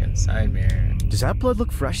 The broken side mirror. Does that blood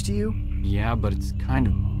look fresh to you? Yeah, but it's kind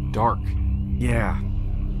of dark. Yeah.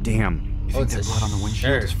 Damn. You think that blood on the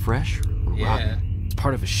windshield is fresh or rotten? It's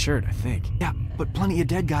part of his shirt, I think. Yeah, but plenty of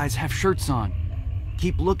dead guys have shirts on.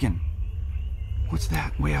 Keep looking. What's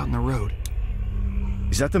that way out in the road?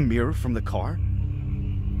 Is that the mirror from the car?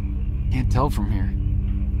 Can't tell from here.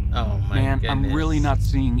 Oh my Man, goodness. I'm really not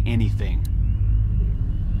seeing anything.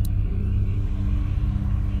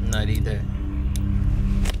 Not either.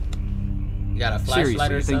 You got a flashlight Seriously, or I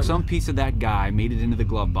think something? some piece of that guy made it into the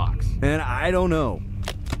glove box. And I don't know.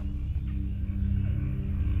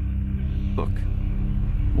 Look,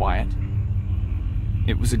 Wyatt.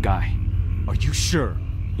 It was a guy. Are you sure?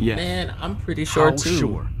 Yes. Man, I'm pretty sure How too.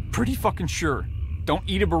 sure? Pretty fucking sure. Don't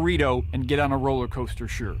eat a burrito and get on a roller coaster,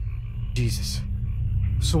 sure. Jesus.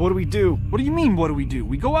 So what do we do? What do you mean, what do?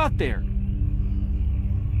 We go out there.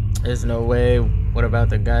 There's no way. What about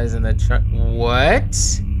the guys in the truck?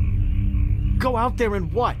 What? Go out there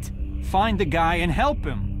and what? Find the guy and help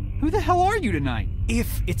him. Who the hell are you tonight?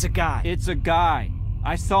 If it's a guy. It's a guy.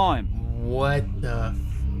 I saw him. What the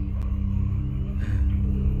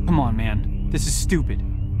Come on, man. This is stupid.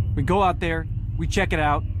 We go out there, we check it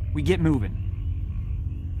out, we get moving.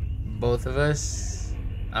 Both of us?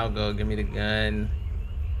 I'll go. Give me the gun.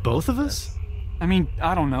 Both of us? I mean,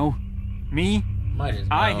 I don't know. Me? Might as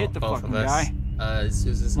well. I hit the both fucking of us. guy.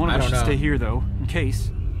 Susan's, One of I us don't should know. stay here, though, in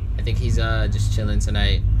case. I think he's just chilling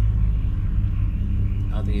tonight.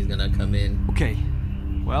 I don't think he's gonna come in. Okay.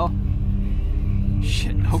 Well.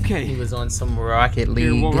 Shit. Okay. He was on some Rocket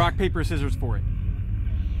League. Here, we'll rock, paper, scissors for it.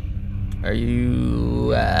 Are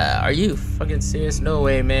you fucking serious? No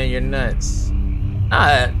way, man. You're nuts.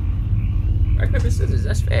 Nah. Rock, paper, scissors.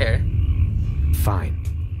 That's fair. Fine.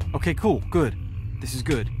 Okay, cool. Good. This is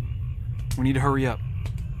good. We need to hurry up.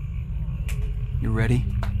 You ready?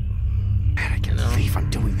 Man, I can't believe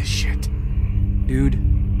I'm doing this shit.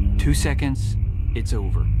 Dude, 2 seconds. It's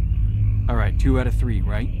over. All right, 2 out of 3,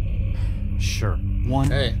 right? Sure.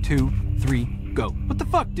 1, 2, 3, go. What the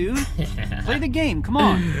fuck, dude? Play the game. Come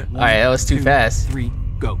on. 1, all right, that was too 2, fast. 3,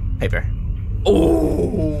 go. Paper.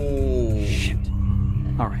 Oh. Shit.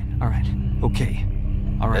 All right. Okay.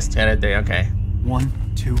 All right. That's 10 out of 3. Okay. 1,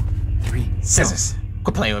 2, 3. Scissors.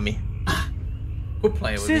 Quit playing with me. Quit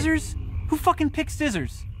playing with me. Scissors? Who fucking picked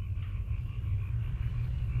scissors?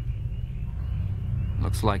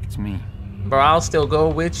 Looks like it's me. Bro, I'll still go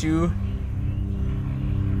with you.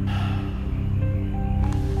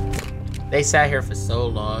 They sat here for so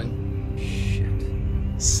long. Shit.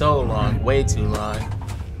 So long. Way too long.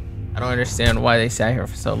 I don't understand why they sat here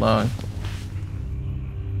for so long.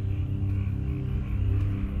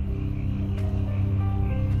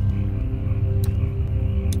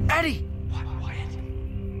 Eddie!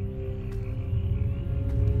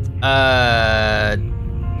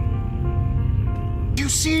 Do you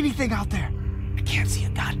see anything out there? I can't see a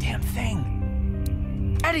goddamn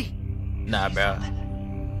thing. Eddie! Nah, bro.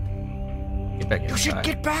 Get back in You the should car.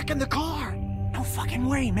 get back in the car. No fucking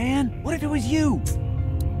way, man. What if it was you?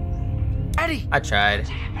 Eddie! I tried.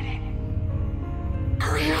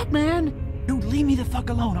 Hurry up, man. Dude, leave me the fuck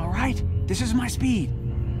alone, all right? This is my speed.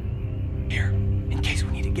 Here, in case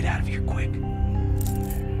we need to get out of here quick.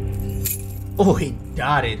 Oh, he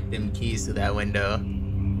dotted them keys to that window.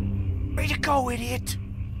 Way to go, idiot.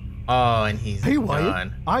 Oh, and he's Hey, Wyatt.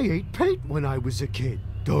 gone. I ate paint when I was a kid.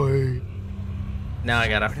 Die. Now I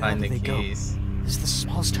gotta Where the find hell the did they go? keys. This is the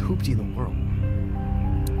smallest hoopty in the world.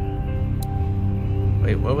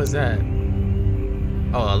 Wait, what was that?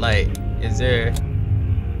 Oh, a light. Is there...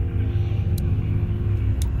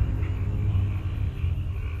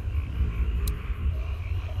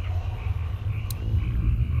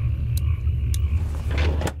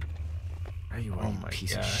 Are you Oh a my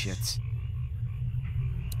piece of gosh. shit?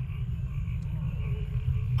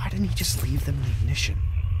 Why didn't he just leave them in the ignition?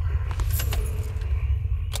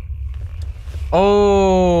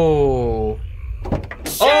 Oh!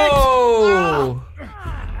 Oh!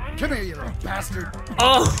 Come here, you little bastard.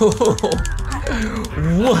 Oh!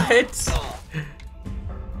 What?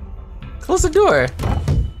 Close the door.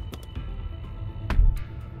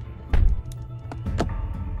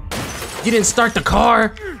 You didn't start the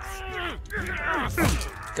car?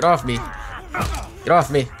 Get off me. Get off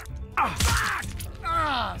me.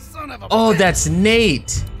 Oh, that's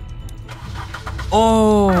Nate.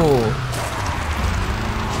 Oh.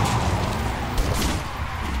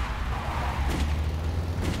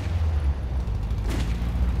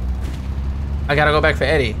 I gotta go back for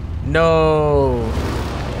Eddie. No.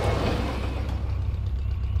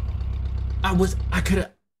 I could've.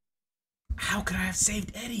 How could I have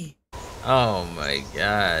saved Eddie? Oh my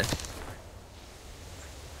god.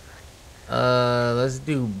 Let's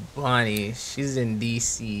do Bonnie. She's in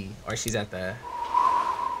DC, or she's at the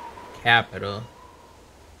Capitol.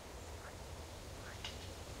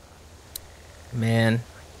 Man.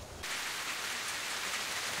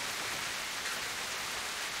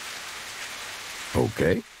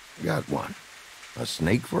 Okay, got one. A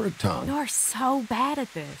snake for a tongue. You're so bad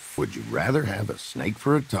at this. Would you rather have a snake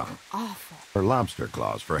for a tongue Awful. or lobster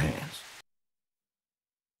claws for hands?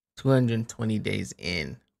 220 days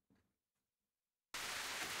in.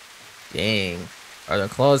 Dang. Are the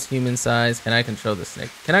claws human size? Can I control the snake?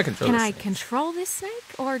 Can I control Can the I snake? control this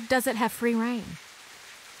snake, or does it have free reign?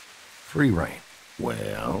 Free reign.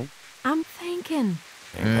 Well, I'm thinking.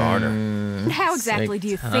 think harder. How exactly do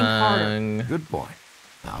you think harder? Good point.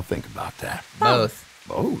 I'll think about that. Both.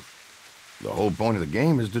 Both. The whole point of the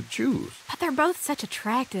game is to choose. But they're both such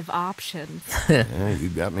attractive options. Yeah, you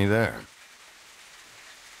got me there.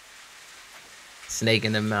 Snake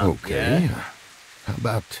in the mouth. Okay. Yeah. How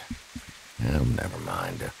about... Well, never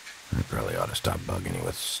mind. I probably ought to stop bugging you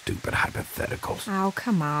with stupid hypotheticals. Oh,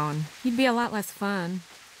 come on. You'd be a lot less fun.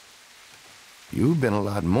 You've been a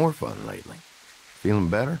lot more fun lately. Feeling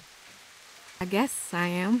better? I guess I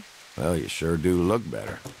am. Well, you sure do look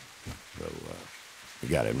better. Though, you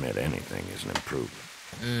gotta admit, anything is an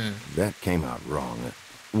improvement. That came out wrong.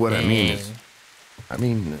 What I mean is...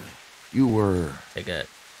 you were... Take it.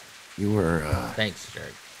 You were, Thanks,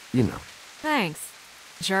 jerk. you know. Thanks,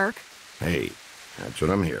 jerk. Hey, That's what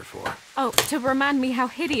I'm here for. Oh, to remind me how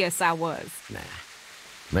hideous I was. Nah.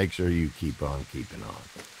 Make sure you keep on keeping on.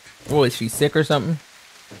 Oh, is she sick or something?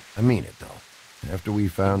 I mean it, though. After we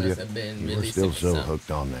found you, must have been you really were still sick or so something.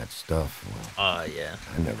 hooked on that stuff. Well, Oh, yeah.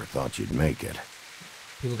 I never thought you'd make it.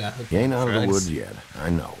 People got hooked You ain't on out of the drugs. woods yet, I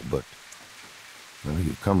know, but well,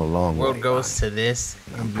 you've come a long World way. goes Bonnie. to this,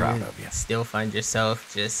 I'm and proud you of you. still find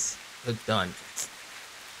yourself just hooked on.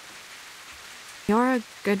 You're a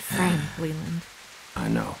good friend, Leland. I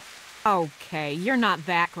know. Okay, you're not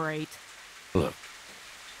that great. Look,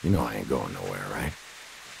 you know I ain't going nowhere, right?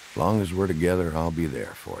 As long as we're together, I'll be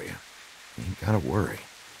there for you. You ain't gotta worry.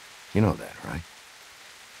 You know that, right?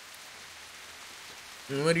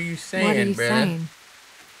 What are you saying, What are you bruh? saying?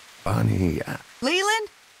 Bonnie, Leland?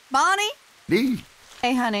 Bonnie? Dee.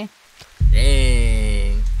 Hey, honey.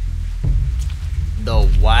 Dang. The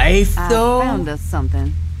wife, I though? found us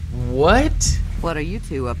something. What? What are you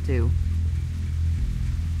two up to?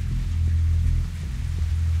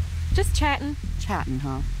 Just chatting. Chatting,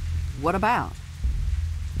 huh? What about?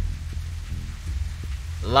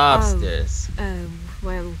 Lobsters.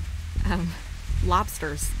 Well,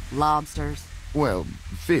 lobsters. Lobsters. Well,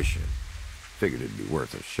 fishing. Figured it'd be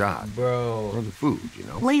worth a shot. Bro. For the food, you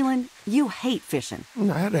know. Leland, you hate fishing.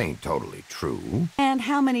 That ain't totally true. And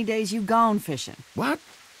how many days you gone fishing? What?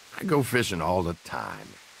 I go fishing all the time.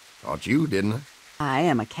 Taught you, didn't I? I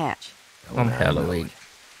am a catch. I'm hella weak.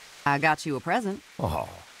 I got you a present. Oh,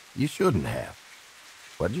 you shouldn't have.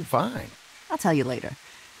 What'd you find? I'll tell you later.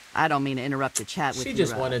 I don't mean to interrupt the chat with She your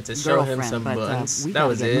just wanted to show him girlfriend, some but, buns. we That gotta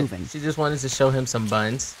was get it. moving. She just wanted to show him some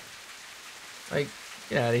buns. Like,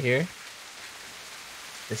 get out of here.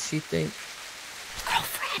 Does she think?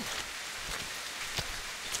 Girlfriend.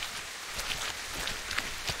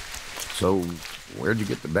 So, where'd you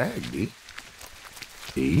get the bag, Dee?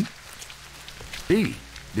 Dee? Dee,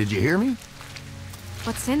 did you hear me?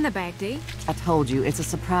 What's in the bag, Dee? I told you, it's a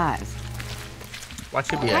surprise.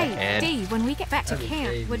 Watch it be a Hey, head. Dee, when we get back to That'd be camp,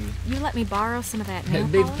 crazy. would you let me borrow some of that nail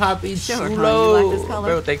Big polish? Poppy Sure, honey, Chulo. you like this color?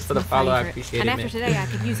 Bro, thanks for the My follow. I favorite. appreciate and it, after man. today, I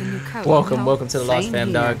could use a new coat. Welcome, you know? welcome to the Lost Same Fam,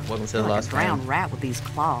 here. dog. Welcome to the You're like Lost a brown Fam. rat with these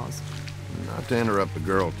claws. Not to interrupt the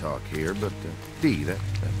girl talk here, but Dee, that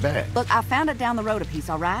bag. Look, I found it down the road a piece,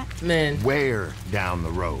 all right? Man. Where down the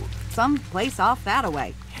road? Some place off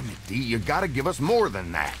that-a-way. Damn it, Dee, you gotta give us more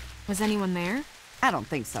than that. Was anyone there? I don't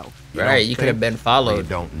think so. Right, you could have been followed. You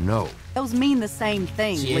don't know. Those mean the same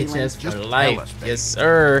thing, Leland. GHS for Just tell life. us, baby. Yes,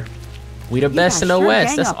 sir. We the best guys in the sure West.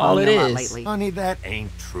 gang That's up all on it me a lot is. lately. Honey, that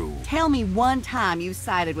ain't true. Tell me one time you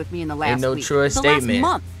sided with me in the last Ain't no week. truer the statement. last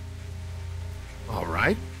month. All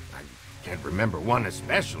right. I can't remember one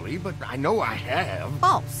especially, but I know I have.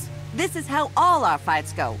 False. This is how all our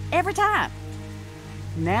fights go. Every time.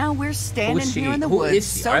 Now we're standing she? here in the Who woods,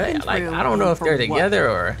 is she? Are they- soaking like, through. I don't know if for they're what? together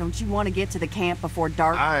or- Don't you want to get to the camp before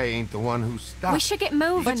dark? I ain't the one who stopped. We should get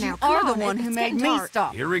moving But now. you Come are on, the one who it's made getting me dark.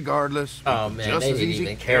 stop. Irregardless, Oh, we could man, just they as didn't easy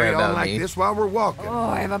even care carry on about like me. this while we're walking. Oh,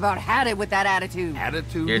 I've about had it with that attitude.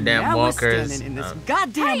 Attitude. You're damn now walkers. we're standing in this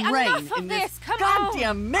goddamn Hey, rain enough of in this. this Come on.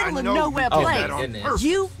 goddamn middle I of know nowhere you did place. that on Goodness. purpose.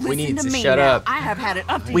 You We listen need to to me shut now. up. I have had it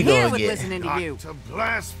up to We here gonna with get listening to Not you. to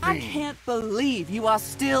blaspheme. I can't believe you are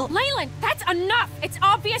still. Leland, that's enough. It's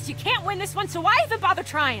obvious you can't win this one, so why even bother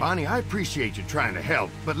trying? Bonnie, I appreciate you trying to help,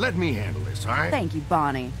 but let me handle this, all right? Thank you,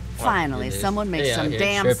 Bonnie. Finally, goodness. someone makes They out some here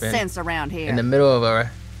damn tripping. sense around here. In the middle of a.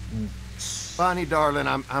 Bonnie, darling,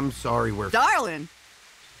 I'm sorry we're... Darling,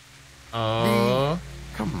 Oh.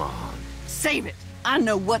 Come on. save it. I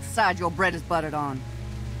know what side your bread is buttered on.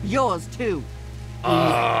 Yours, too.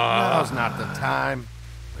 Now's not the time.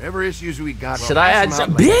 Whatever issues we got... Should we'll I hash add 'em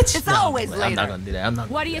some? out later. Bitch! It's No, always I'm later. not gonna do that. I'm not.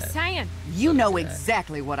 What are gonna you do that. saying? You know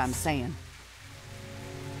exactly what I'm saying.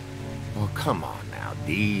 Oh, come on now,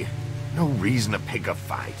 Dee. No reason to pick a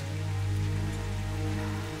fight.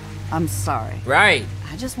 I'm sorry. Right.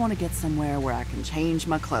 I just want to get somewhere where I can change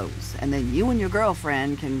my clothes, and then you and your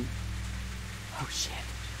girlfriend can... Oh, shit.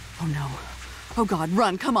 Oh, no. Oh, God,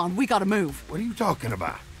 run. Come on. We gotta move. What are you talking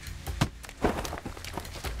about?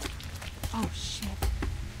 Oh, shit.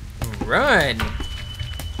 Run.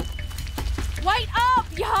 Wait up,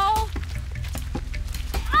 y'all!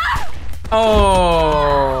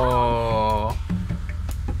 Oh.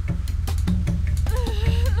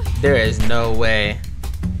 There is no way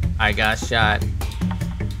I got shot.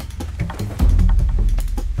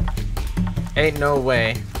 Ain't no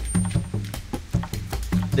way.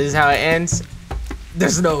 This is how it ends?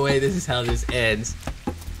 There's no way this is how this ends.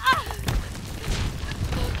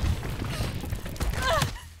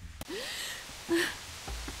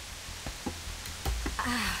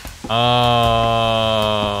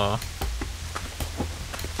 Oh.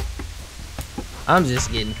 I'm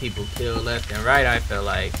just getting people killed left and right, I feel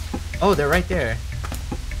like. Oh, they're right there.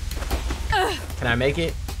 Can I make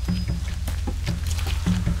it?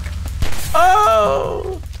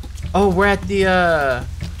 Oh! Oh, we're at the,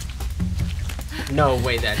 No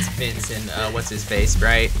way that's Vince and, what's his face,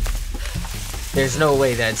 right? There's no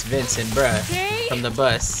way that's Vincent, bruh. Jay? From the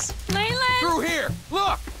bus. Leyland? Through here!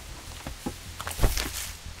 Look!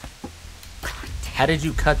 How did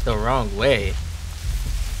you cut the wrong way?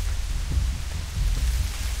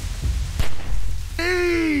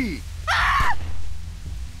 Hey!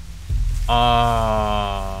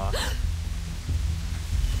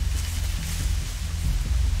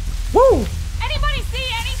 Woo! Anybody see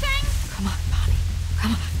anything? Come on, Bonnie.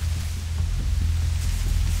 Come on.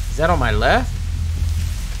 Is that on my left?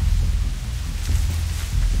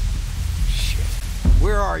 Shit.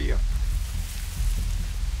 Where are you?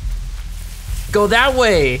 Go that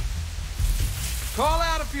way. Call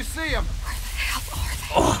out if you see him. Where the hell are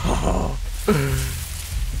they? Oh.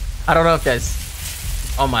 I don't know if that's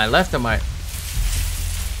on my left or my...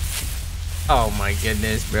 Oh my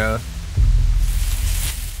goodness, bro.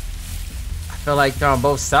 I feel like they're on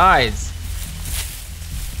both sides.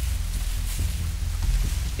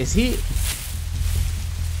 Is he...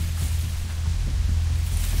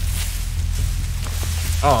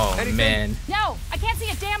 Oh, Anything? man. No, I can't see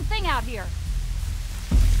a damn thing out here.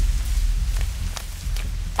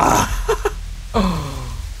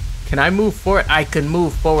 Can I move forward? I could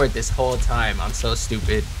move forward this whole time. I'm so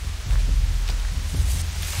stupid.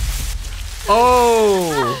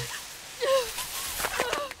 Oh!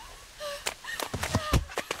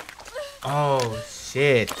 Oh,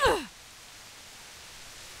 shit.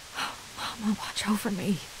 Mama, watch over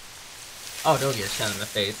me. Oh, don't get shot in the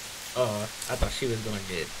face. Oh, I thought she was gonna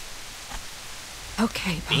get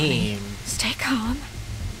Okay, Bonnie. beamed. Stay calm.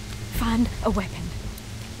 Find a weapon.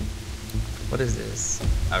 What is this?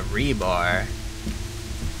 A rebar?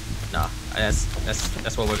 No,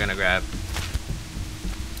 that's what we're gonna grab.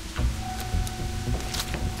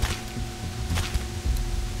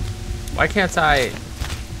 Why can't I?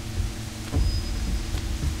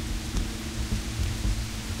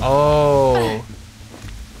 Oh.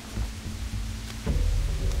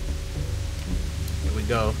 Here we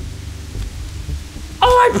go.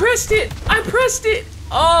 Oh, I pressed it! I pressed it!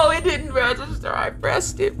 Oh, it didn't register. I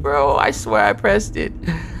pressed it, bro. I swear I pressed it.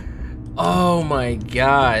 Oh my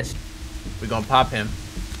gosh. We're gonna pop him.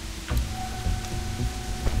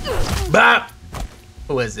 Bop!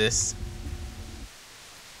 Who is this?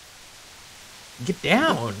 Get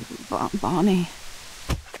down. Bonnie.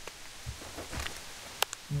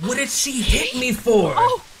 What did she hit me for?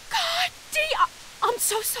 Oh, God, Dee, I'm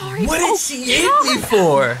so sorry. What did she hit me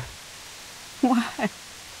for? Why?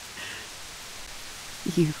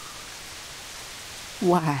 You.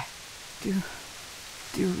 Why? Do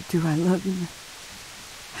I love you?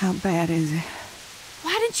 How bad is it?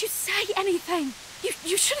 Why didn't you say anything?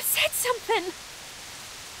 You should have said something.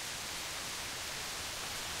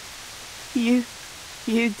 You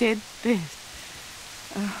did this.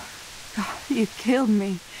 Oh, God, you killed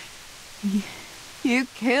me. You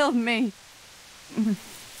killed me. Anybody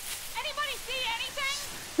see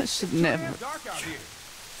anything? I should never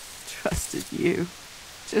trusted you.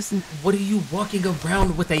 Just what are you walking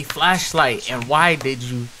around with a flashlight, and why did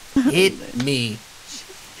you hit me?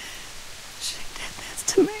 She did this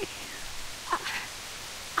to me.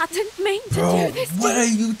 I didn't mean to Bro, do this. what are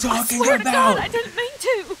you talking I swear about? to God, I didn't mean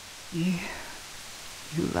to.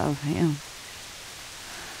 You love him.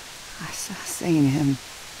 I seen him.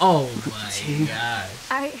 Oh my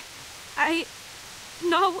gosh.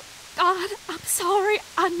 No, God, I'm sorry.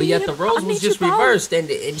 I need But yet the roles I was need just you both. reversed, and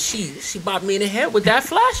she bopped me in the head with that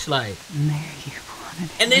flashlight. And there you wanted him.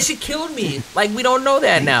 And then she killed me. Like, we don't know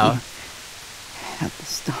that now. Had the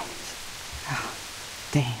stones. Oh,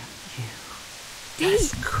 damn you. Dee,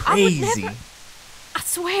 That's I would crazy. never. I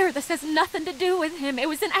swear this has nothing to do with him. It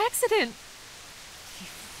was an accident.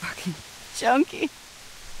 Fucking junkie.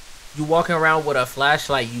 You walking around with a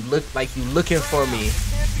flashlight, you look like you looking for me.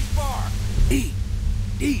 Dee,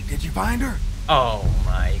 did you find her? Oh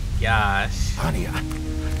my gosh. Honey, I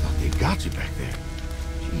thought they got you back there.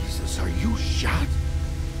 Jesus, are you shot?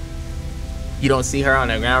 You don't see her on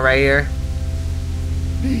the ground right here?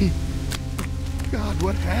 Dee, God,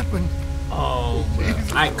 what happened? Oh, bro.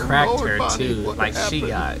 Jesus, I cracked Lord, her Bonnie, too. what Like she happened?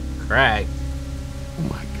 got cracked. Oh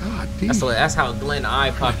my God, Dee. That's how Glenn's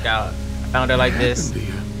eye popped out. I found her like this. What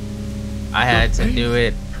happened to you? I had to Her do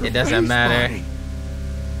it. Her It doesn't face, matter. Bonnie.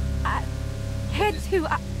 I had to.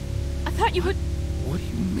 I thought you would. What do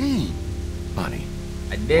you mean, Bonnie?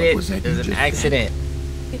 I did What it. was that It you was an just accident.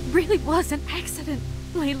 It really was an accident.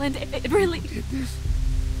 Leland, it really... You did this?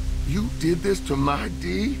 You did this to my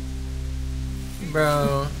D?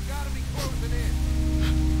 Bro.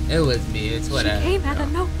 It was me. It's whatever. She came out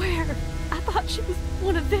of nowhere. I thought she was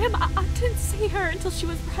one of them. I didn't see her until she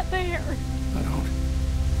was right there.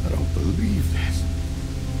 I don't believe this.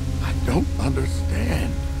 I don't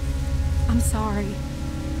understand. I'm sorry.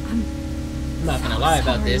 I'm not gonna lie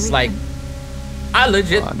about this. Like, I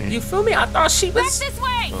legit, you feel me? I thought she was. Back this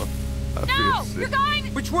way! No! You're going...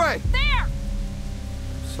 Which way? There!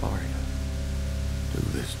 Sorry to do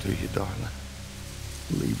this to you, darling.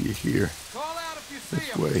 Leave you here. Call out if you see This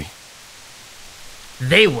him. way.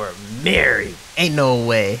 They were married. Ain't no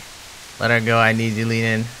way. Let her go. I need you,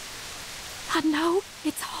 Leland. I know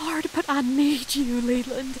it's hard, but I need you,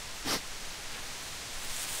 Leland.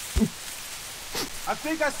 I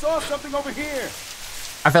think I saw something over here.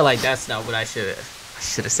 I feel like that's not what I should have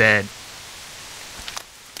said. I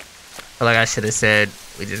feel like I should have said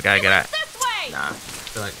we just gotta get out. This way! Nah. I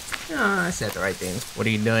feel like I said the right thing. What are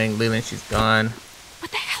you doing, Leland? She's gone.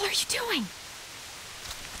 What the hell are you doing?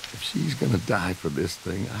 If she's gonna die for this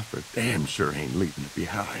thing, I for damn sure ain't leaving it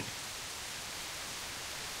behind.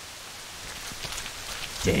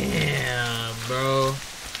 Damn, bro.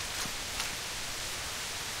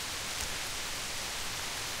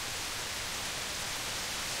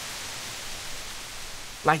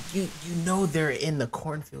 Like, you know they're in the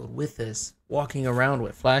cornfield with us, walking around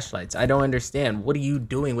with flashlights. I don't understand. What are you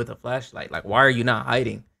doing with a flashlight? Like, why are you not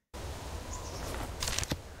hiding?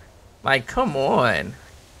 Like, come on.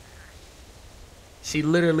 She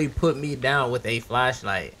literally put me down with a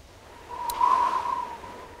flashlight.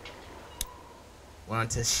 We're on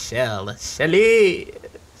to Shel. Shelly!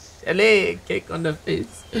 Shelly! Kick on the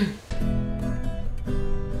face.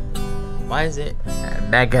 Why is it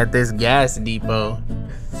back at this gas depot?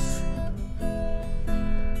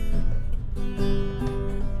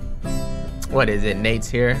 What is it? Nate's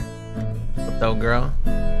here with the girl.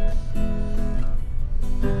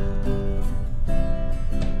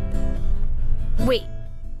 Wait.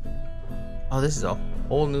 Oh, this is a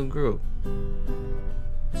whole new group.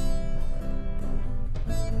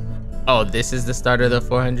 Oh, this is the start of the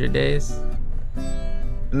 400 days?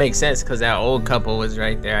 It makes sense because that old couple was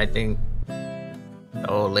right there. I think the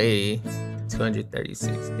old lady,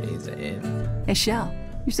 236 days in. Hey, Shel,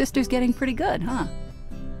 your sister's getting pretty good, huh?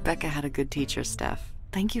 Becca had a good teacher, Steph.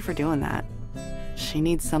 Thank you for doing that. She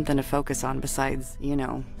needs something to focus on besides, you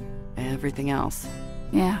know, everything else.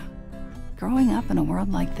 Yeah. Growing up in a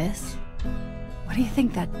world like this, what do you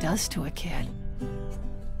think that does to a kid?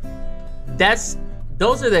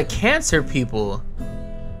 Those are the cancer people.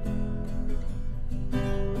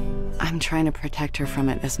 I'm trying to protect her from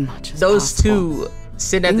it as much as Those possible. two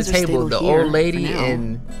sitting at the Things are table, stable the here old lady for now.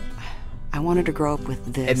 and I wanted to grow up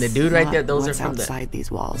with this. the dude right not there, those are what's from outside these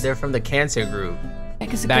walls. They're from the cancer group.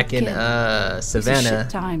 Becca's a Back good in kid. These are Savannah. shit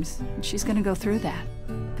times, and she's gonna go through that.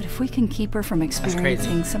 But if we can keep her from crazy.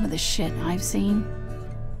 experiencing some of the shit I've seen,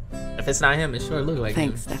 If it's not him, it sure look like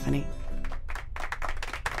Thanks, him. Stephanie.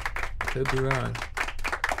 Could be wrong.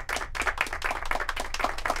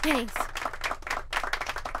 Thanks.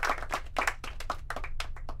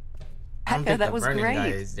 I don't Becca, think that the was Vernon guy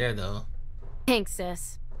great. is there though. Thanks,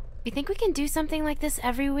 sis. You think we can do something like this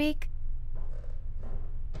every week?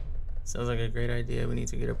 Sounds like a great idea. We need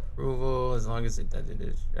to get approval as long as it doesn't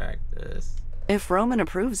distract us. If Roman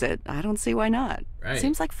approves it, I don't see why not. Right.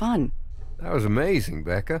 Seems like fun. That was amazing,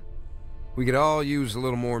 Becca. We could all use a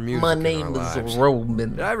little more music My in name our is lives.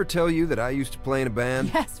 Roman. Did I ever tell you that I used to play in a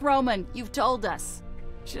band? yes, Roman, you've told us.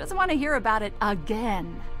 She doesn't want to hear about it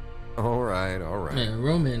again. All right, all right. Man,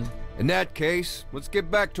 Roman. In that case, let's get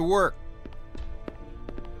back to work.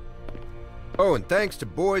 Oh, and thanks to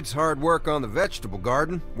Boyd's hard work on the vegetable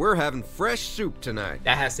garden, we're having fresh soup tonight.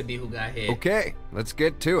 That has to be who got hit. Okay, let's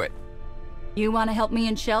get to it. You want to help me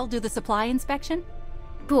and Shel do the supply inspection?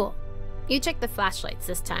 Cool. You check the flashlights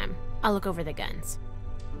this time. I'll look over the guns.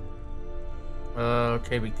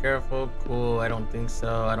 Okay, be careful. Cool. I don't think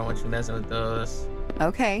so. I don't want you messing with those.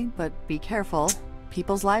 Okay, but be careful.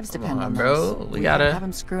 People's lives depend on, on bro. those. We don't gotta- have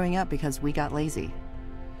them screwing up because we got lazy.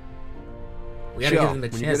 We gotta Shel, give them a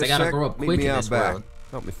when you chance. get They a gotta sec, grow up meet quick me in out this back. world.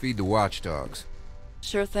 Help me feed the watchdogs.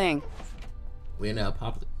 Sure thing. We in a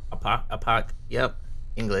yep,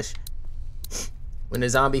 English. We're in a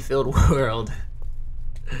zombie-filled world.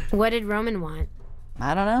 What did Roman want?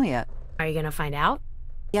 I don't know yet. Are you gonna find out?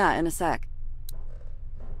 Yeah, in a sec.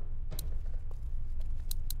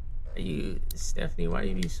 Stephanie, why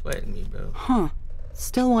you be sweating me, bro? Huh.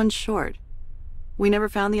 Still one short. We never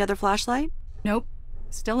found the other flashlight? Nope.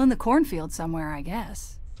 Still in the cornfield somewhere, I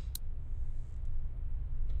guess.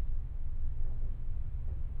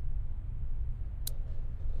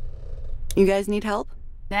 You guys need help?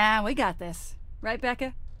 Nah, we got this. Right,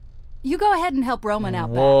 Becca? You go ahead and help Roman out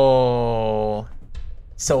back. Whoa.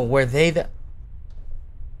 So were they the...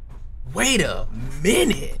 Wait a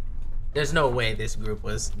minute. There's no way this group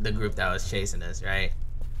was the group that was chasing us, right?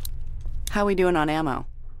 How we doing on ammo?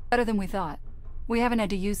 Better than we thought. We haven't had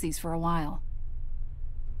to use these for a while.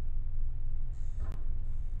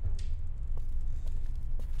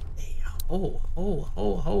 Hold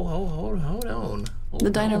on. The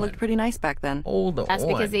diner looked pretty nice back then. Hold on. That's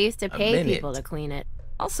because they used to pay people to clean it.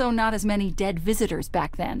 Also, not as many dead visitors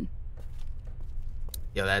back then.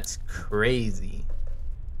 Yo, that's crazy.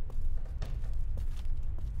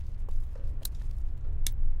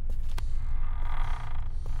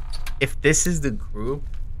 If this is the group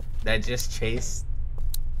that just chased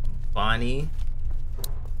Bonnie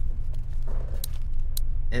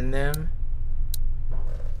and them,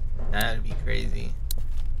 that'd be crazy.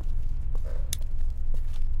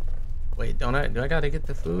 Wait, do I gotta get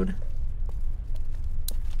the food?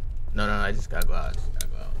 No, I just gotta go out.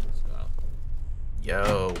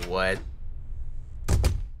 Yo, what?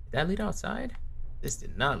 Did that lead outside? This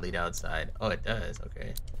did not lead outside. Oh, it does.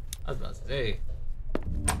 Okay. I was about to say.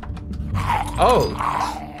 Oh!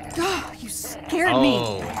 You scared me.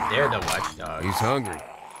 Oh, they're the watchdogs. He's hungry.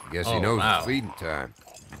 Guess he knows wow. it's feeding time.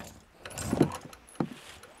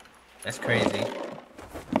 That's crazy.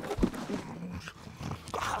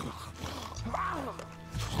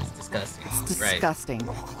 It's disgusting. It's disgusting.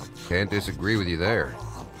 Can't disagree with you there.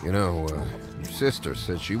 You know, your sister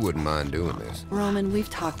said she wouldn't mind doing this. Roman, we've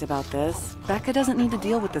talked about this. Becca doesn't need to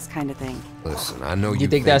deal with this kind of thing. Listen, I know You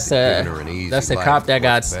think that's that giving her an easy the life cop that is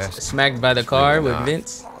got what's best. smacked by the car Maybe with not.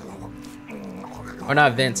 Vince? Or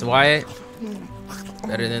not Vince, Wyatt?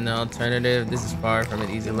 Better than the alternative. This is far from an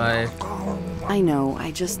easy life. I know, I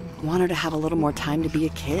just want her to have a little more time to be a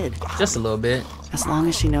kid. Just a little bit. As long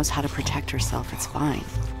as she knows how to protect herself, it's fine.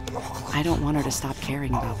 I don't want her to stop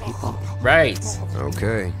caring about people. Right.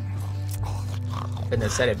 Okay. Couldn't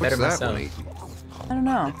have said it better What's that myself. one eating? I don't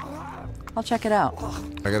know. I'll check it out.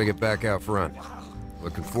 I gotta get back out front.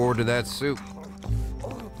 Looking forward to that soup.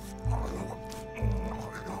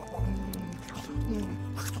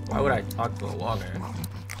 Why would I talk to a walker?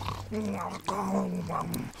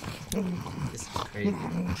 This is crazy.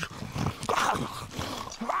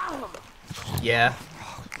 Yeah.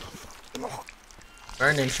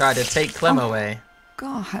 Vernon tried to take Clem away.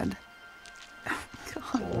 God.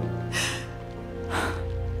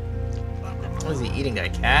 Was he eating a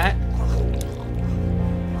cat?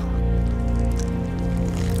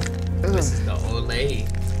 This is the old lady.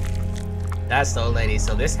 That's the old lady.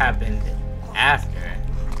 So this happened after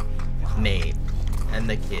Nate and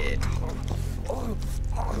the kid.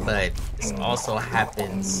 But this also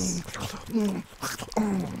happens.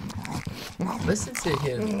 Listen to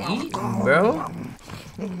him eating, bro.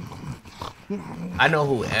 I know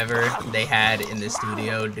whoever they had in the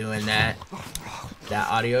studio doing that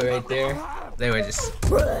audio right there, they were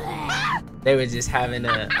just having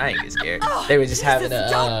a, I ain't get scared. They were just having a,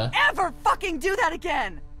 Don't ever fucking do that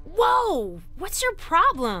again! Whoa! What's your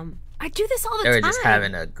problem? I do this all the time. they were just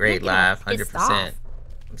having a great laugh, pissed 100%. off.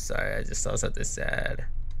 I'm sorry, I just saw something sad.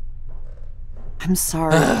 I'm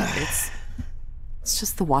sorry. It's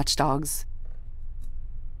just the watchdogs.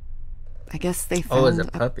 I guess they found Oh, it was a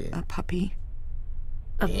puppy. A puppy.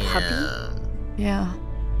 A Damn. puppy? Yeah.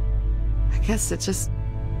 I guess it just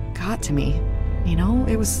got to me. You know,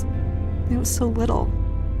 it was so little.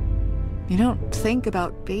 You don't think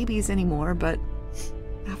about babies anymore, but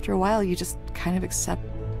after a while you just kind of accept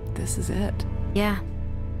this is it. Yeah.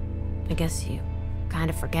 I guess you kind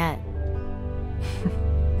of forget.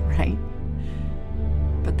 Right?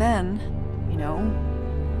 But then, you know,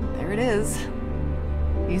 there it is.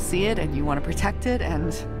 You see it and you want to protect it and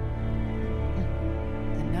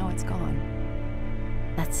now it's gone.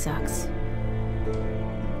 That sucks.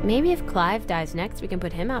 Maybe if Clive dies next, we can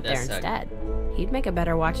put him out there sucks. instead. He'd make a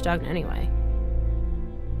better watchdog anyway.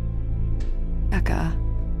 Becca.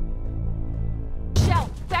 Shel,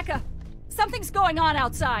 Becca, something's going on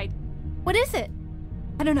outside. What is it?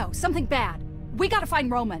 I don't know, something bad. We gotta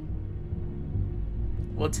find Roman.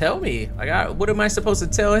 Well, tell me. What am I supposed to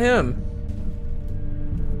tell him?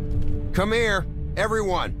 Come here,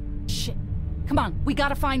 everyone. Shit. Come on, we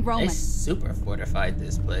gotta find Roman. They super fortified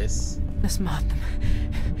this place. Let's mát them.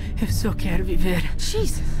 Jag så kan viver.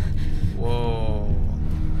 Jesus. Whoa.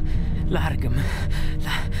 Largum.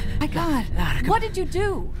 My God, what did you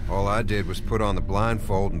do? All I did was put on the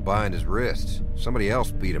blindfold and bind his wrists. Somebody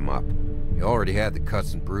else beat him up. He already had the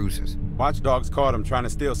cuts and bruises. Watchdogs caught him trying to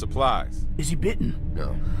steal supplies. Is he bitten?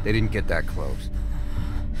 No, they didn't get that close.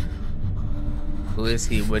 Who is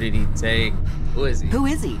he? What did he take? Who is he? Who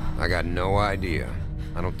is he? I got no idea.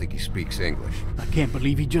 I don't think he speaks English. I can't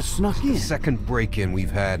believe he just snuck in. The second break-in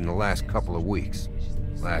we've had in the last couple of weeks.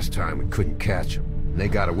 Last time we couldn't catch him. And they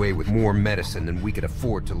got away with more medicine than we could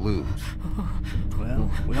afford to lose.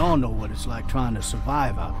 Well, we all know what it's like trying to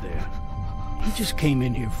survive out there. He just came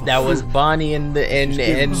in here for That food. was Bonnie and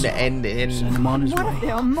Send him on his What way. if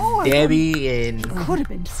there are more? Debbie and Could have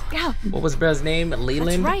been scouting. what was Bill's name? That's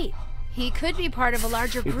Leland. right. He could be part of a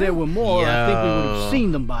larger group. If there were more, I think we would have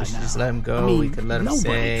seen them by we should now. just let him go. I mean, we could let him nobody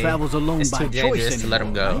stay. travels alone it's by too choice dangerous to let him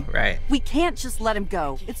anymore, go. Right. We can't just let him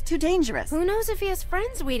go. It's too dangerous. Who knows if he has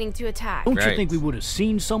friends waiting to attack? Don't you think we would have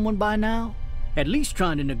seen someone by now? At least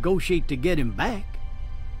trying to negotiate to get him back.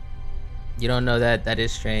 You don't know that. That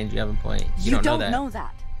is strange. You have a point. You don't know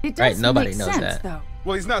that. It Right, does nobody make knows sense, that. though.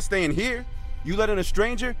 Well, he's not staying here. You let in a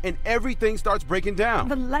stranger, and everything starts breaking down.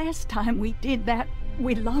 The last time we did that,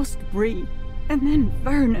 we lost Bree. And then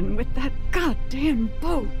Vernon with that goddamn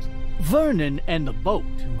boat. Vernon and the boat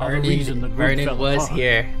are the reason the group Vernon fell was apart.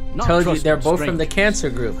 here. Not Told you trusting they're both from the strangers. cancer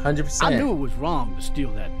group. 100%. I knew it was wrong to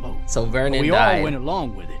steal that boat. So Vernon but we died. all went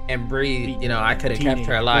along with it. And Bree, you know, I could have kept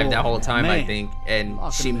her alive that whole time, I think, and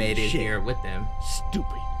Lock she him in made the it shit. here with them.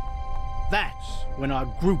 Stupid. That's when our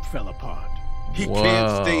group fell apart. He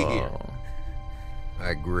can't stay here. I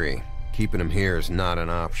agree. Keeping him here is not an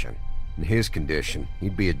option. In his condition,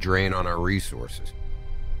 he'd be a drain on our resources.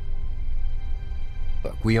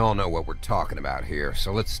 Look, we all know what we're talking about here,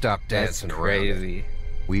 so let's stop That's dancing crazy. around it.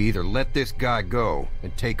 We either let this guy go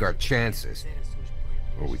and take our chances,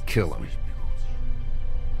 or we kill him.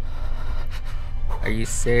 Are you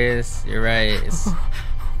serious? You're right. It's...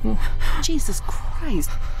 Jesus Christ.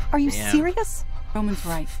 Are you Damn. serious? Roman's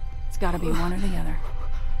right. It's gotta be one or the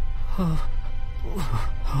other.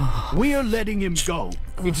 We're letting him go.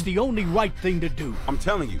 It's the only right thing to do. I'm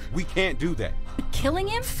telling you, we can't do that. Killing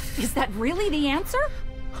him? Is that really the answer?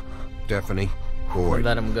 Stephanie, Boyd,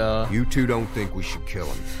 let him go. You two don't think we should kill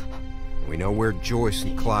him. We know where Joyce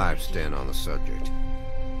and Clive stand on the subject.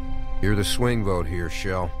 You're the swing vote here,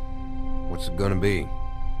 Shel. What's it gonna be?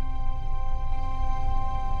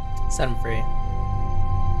 Set him free.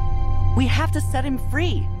 We have to set him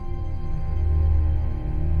free.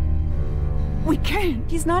 We can't.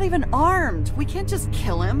 He's not even armed. We can't just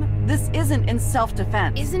kill him. This isn't in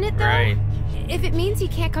self-defense. Isn't it though? Right. If it means he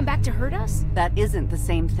can't come back to hurt us? That isn't the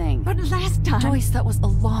same thing. But last time... Joyce, that was a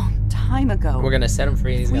long time ago. We're gonna set him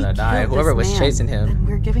free and he's gonna die. Kill Whoever this was man, chasing him, then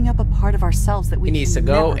we're giving up a part of ourselves that we he needs to can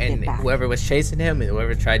go, never get and back. whoever was chasing him and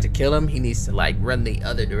whoever tried to kill him, he needs to like run the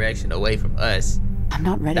other direction away from us. I'm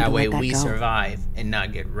not ready That to way let that we go. survive and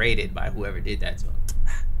not get raided by whoever did that to him.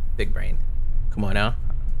 Big brain. Come on now.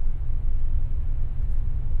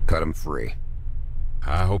 Cut him free.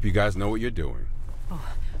 I hope you guys know what you're doing.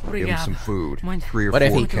 Give him some food. When- 3 or What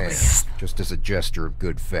if 4 he- cans. Just as a gesture of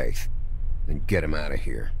good faith. Then get him out of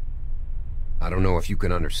here. I don't know if you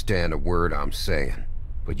can understand a word I'm saying,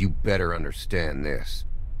 but you better understand this.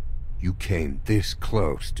 You came this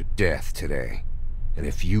close to death today. And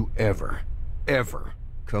if you ever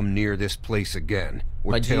come near this place again,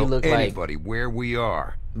 or Why do you tell look like- anybody where we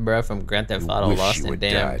are, Bruh from Grand Theft you Auto wish Lost you and had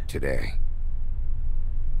Damned. died today.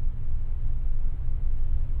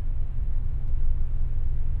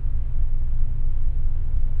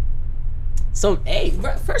 So, hey,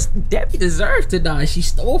 bruh, first Debbie deserved to die. She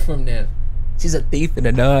stole from them. She's a thief in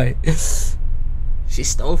the night. She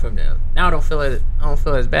stole from them. Now I don't feel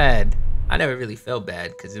as bad. I never really felt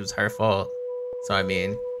bad because it was her fault. So I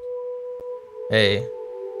mean, hey.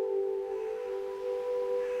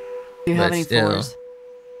 Do you have But any still. 4s?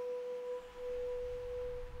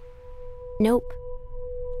 Nope.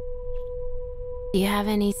 Do you have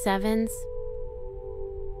any 7s?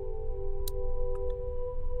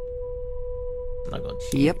 I'm not gonna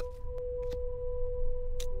cheat. Yep.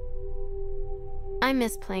 I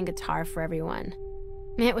miss playing guitar for everyone.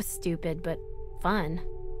 It was stupid, but fun.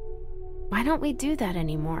 Why don't we do that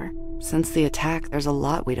anymore? Since the attack, there's a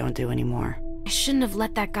lot we don't do anymore. I shouldn't have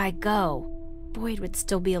let that guy go. Boyd would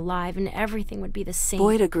still be alive and everything would be the same.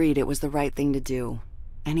 Boyd agreed it was the right thing to do.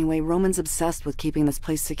 Anyway, Roman's obsessed with keeping this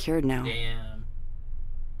place secured now. Damn.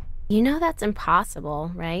 You know that's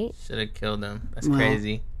impossible, right? Should have killed him. That's Well,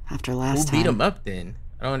 crazy. After Who last beat time, him up then?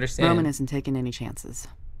 I don't understand. Roman isn't taking any chances.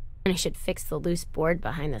 And I should fix the loose board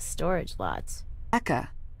behind the storage lots. Becca,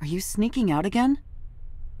 are you sneaking out again?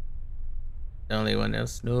 The only one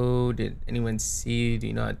else. No, did anyone see you? Do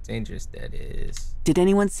you know how dangerous that is? Did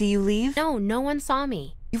anyone see you leave? No, no one saw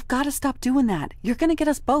me. You've got to stop doing that. You're gonna get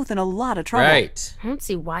us both in a lot of trouble. Right. I don't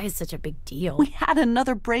see why it's such a big deal. We had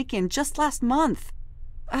another break-in just last month.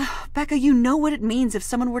 Becca, you know what it means if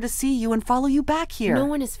someone were to see you and follow you back here. No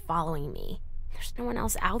one is following me. There's no one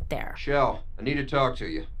else out there. Shel, I need to talk to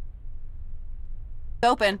you.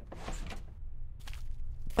 Open.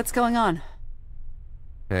 What's going on?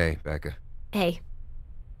 Hey, Becca. Hey.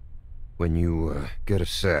 When you get a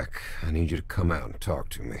sec, I need you to come out and talk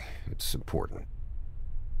to me. It's important.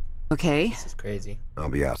 Okay. This is crazy. I'll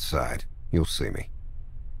be outside. You'll see me.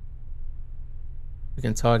 We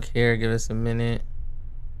can talk here. Give us a minute.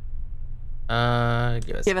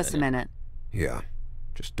 Give us a minute. Yeah.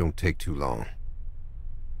 Just don't take too long.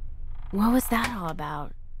 What was that all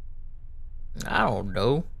about? I don't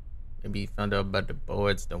know. Maybe you found out about the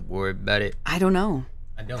boards. Don't worry about it. I don't know.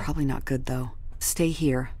 I don't. Probably not good, though. Stay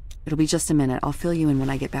here. It'll be just a minute. I'll fill you in when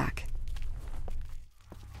I get back.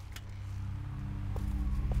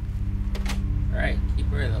 Alright, keep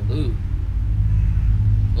her in the loop.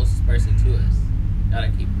 Closest person to us. Gotta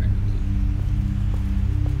keep her in the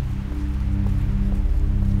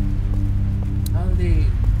loop. How are they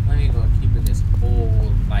planning on keeping this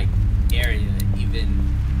whole, like, area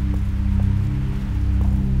even?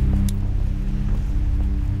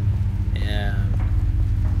 Yeah.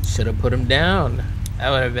 Should have put him down. That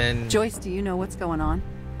would have been... Joyce, do you know what's going on?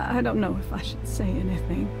 I don't know if I should say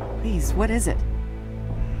anything. Please, what is it?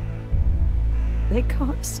 They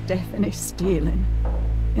caught Stephanie stealing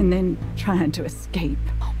and then trying to escape.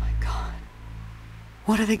 Oh my God.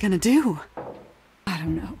 What are they gonna do? I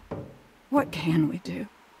don't know. What can we do?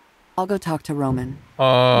 I'll go talk to Roman.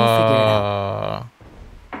 We'll figure it out.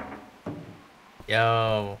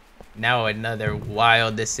 Yo, now another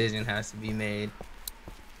wild decision has to be made.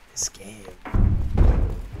 This game.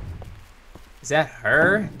 Is that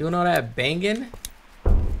her doing all that banging?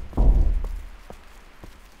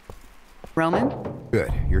 Roman?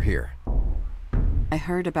 Good, you're here. I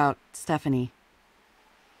heard about Stephanie.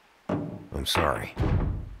 I'm sorry.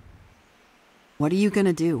 What are you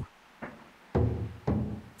gonna do?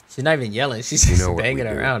 She's not even yelling. She's just banging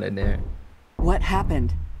around in there. What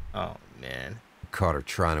happened? Oh, man. Caught her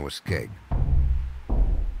trying to escape.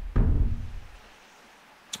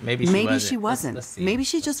 Maybe she wasn't. Let's see. Maybe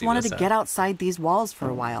she just wanted to get outside these walls for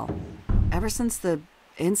a while. Ever since the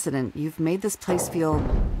incident, you've made this place feel,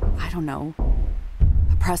 I don't know,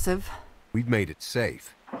 oppressive. We've made it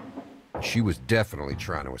safe. She was definitely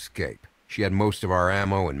trying to escape. She had most of our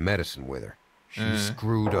ammo and medicine with her. She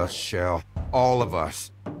screwed us, Shel. All of us.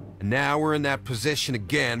 And now we're in that position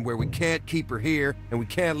again where we can't keep her here and we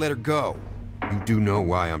can't let her go. You do know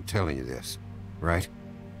why I'm telling you this, right?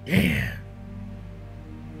 Yeah.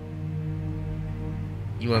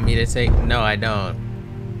 You want me to say? No, I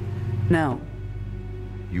don't. No.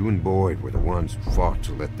 You and Boyd were the ones who fought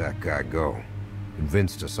to let that guy go.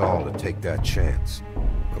 Convinced us all to take that chance.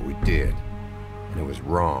 But we did. And it was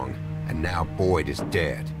wrong. And now Boyd is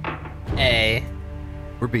dead. Hey.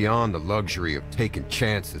 We're beyond the luxury of taking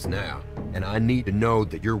chances now. And I need to know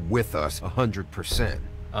that you're with us 100%.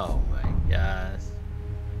 Oh my gosh.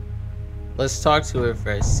 Let's talk to her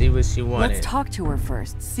first. See what she wanted. Let's talk to her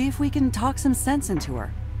first. See if we can talk some sense into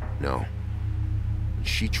her. No.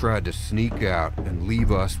 She tried to sneak out and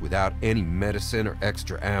leave us without any medicine or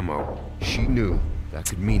extra ammo. She knew that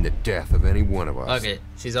could mean the death of any one of us. Okay,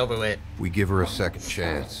 she's over with. If we give her a second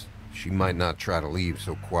chance, she might not try to leave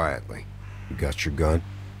so quietly. You got your gun?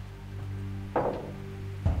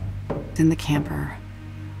 It's in the camper.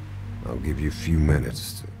 I'll give you a few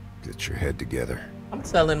minutes to get your head together. I'm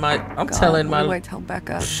telling my What do I tell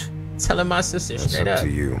Becca? Telling my sister That's straight up up. to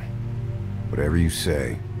you. Whatever you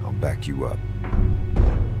say, I'll back you up.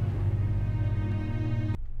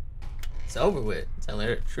 It's over with. Telling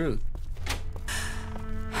her the truth.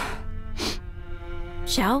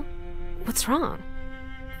 Shel? What's wrong?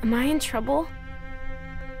 Am I in trouble?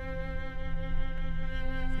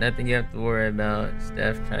 Nothing you have to worry about.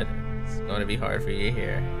 Steph tried to... It's going to be hard for you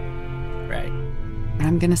here. Right. What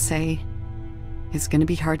I'm gonna say is gonna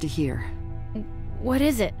be hard to hear. What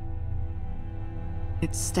is it?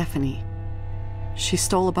 It's Stephanie. She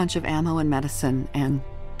stole a bunch of ammo and medicine and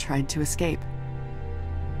tried to escape.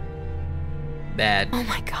 Bad. Oh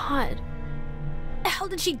my God. The hell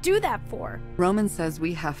did she do that for? Roman says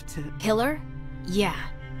we have to... Kill her? Yeah.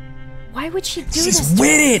 Why would she do this? She's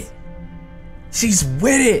with it! She's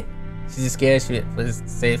with it! She's just scared she was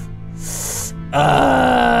safe.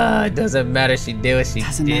 It doesn't matter. She did what she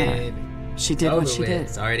Doesn't did. matter. She did what she did.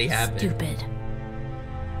 It's already happened. Stupid.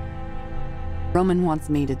 Roman wants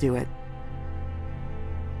me to do it.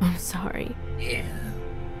 I'm sorry. Yeah.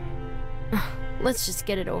 Let's just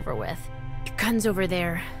get it over with. Your gun's over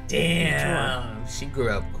there. Damn. She grew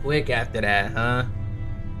up quick after that, huh?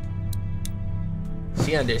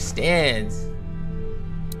 She understands.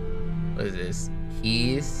 What is this?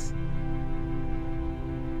 Keys?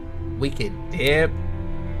 We could dip.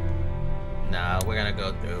 Nah, we're gonna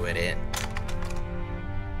go through with it.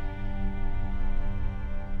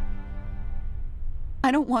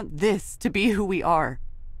 I don't want this to be who we are.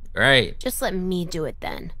 Right. Just let me do it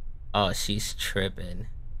then. Oh, she's tripping.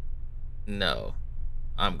 No.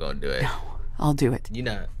 I'm gonna do it. No, I'll do it. You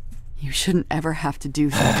not. You shouldn't ever have to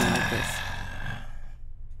do something like this.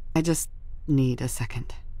 I just need a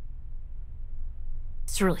second.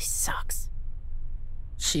 This really sucks.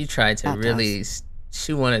 She tried to really...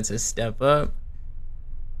 She wanted to step up.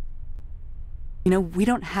 You know, we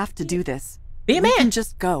don't have to do this. Be a man. We can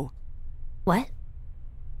just go. What?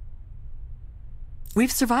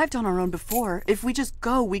 We've survived on our own before. If we just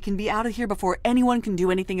go, we can be out of here before anyone can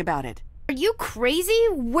do anything about it. Are you crazy?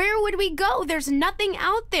 Where would we go? There's nothing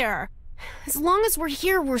out there. As long as we're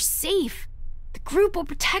here, we're safe. The group will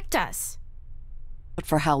protect us. But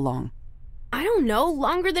for how long? I don't know.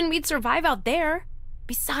 Longer than we'd survive out there.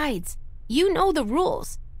 Besides, you know the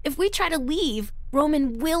rules. If we try to leave,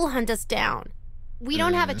 Roman will hunt us down. We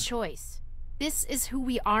don't have a choice. This is who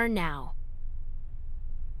we are now.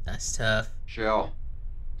 That's tough. Shel,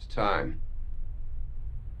 it's time.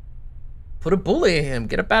 Put a bully in him.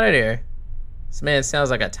 Get up out of there. This man sounds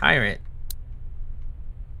like a tyrant.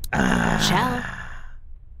 Shel.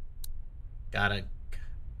 Gotta.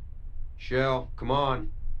 Shel, come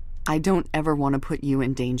on. I don't ever want to put you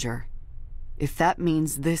in danger. If that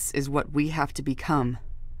means this is what we have to become,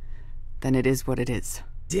 then it is what it is.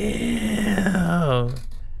 Damn.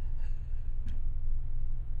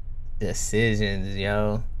 Decisions,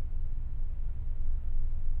 yo.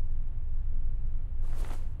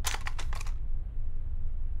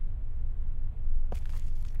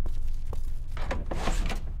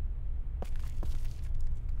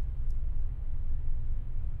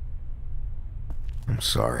 I'm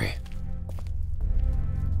sorry.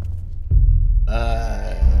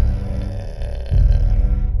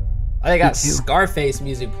 They got Scarface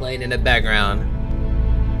music playing in the background.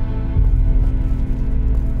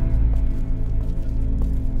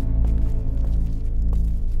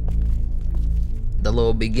 The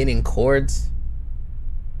little beginning chords.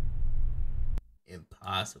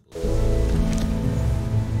 Impossible.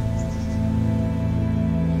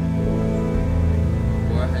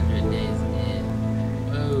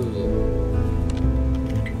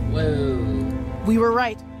 We were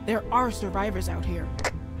right. There are survivors out here.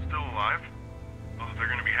 Still alive? Oh, they're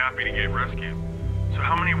gonna be happy to get rescued. So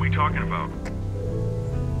how many are we talking about?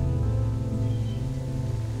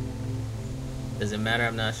 Does it matter?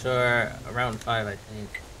 I'm not sure. Around 5, I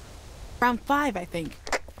think. Around 5, I think.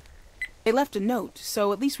 They left a note,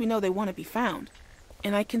 so at least we know they want to be found.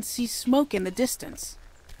 And I can see smoke in the distance.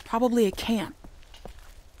 Probably a camp.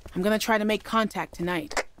 I'm gonna try to make contact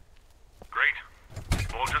tonight. Great.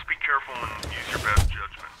 Well, just be careful and use your best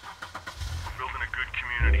judgment. We're building a good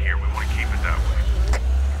community here. We want to keep it that way.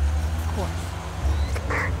 Of course.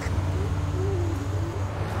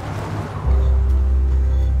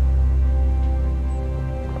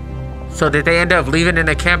 So did they end up leaving in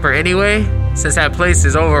a camper anyway? Since that place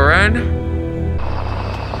is overrun?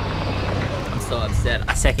 I'm so upset.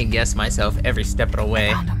 I second guess myself every step of the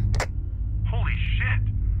way. Holy shit.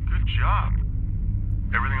 Good job.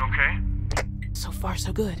 Everything okay? So far,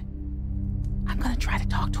 so good. I'm gonna try to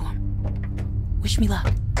talk to him. Wish me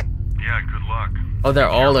luck. Yeah, good luck. Oh, they're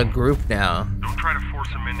all a group now. Don't try to force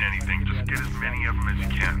them into anything. Just get as many of them as you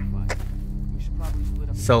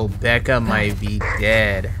can. So Becca might be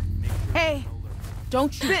dead. Hey!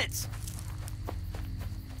 Don't shoot. Vince!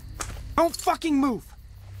 Don't fucking move!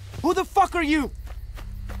 Who the fuck are you?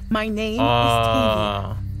 My name is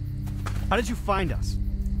Tavia. How did you find us?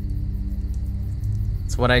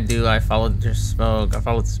 It's what I do. I followed your smoke. I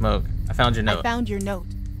followed the smoke. I found your note. I found your note.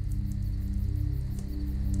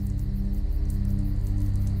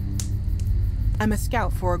 I'm a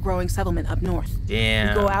scout for a growing settlement up north. Damn.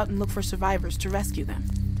 We go out and look for survivors to rescue them.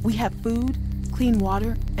 We have food, clean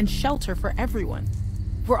water, and shelter for everyone.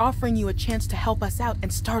 We're offering you a chance to help us out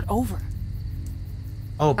and start over.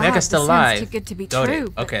 Oh, Becca's still alive. Sounds too good to be Got true.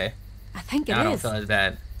 it. Okay. I think it Now I don't is. feel as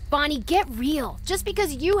bad. Bonnie, get real. Just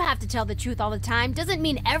because you have to tell the truth all the time doesn't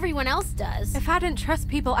mean everyone else does. If I didn't trust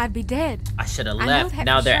people, I'd be dead. I should have I know left. that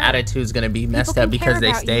Now for their sure. attitude's gonna be messed People up can because care they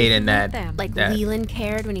about you stayed if in you that. let them. Like that. Leland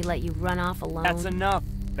cared when he let you run off alone. That's enough,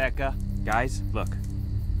 Becca. Guys, look.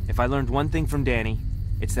 If I learned one thing from Danny,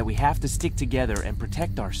 it's that we have to stick together and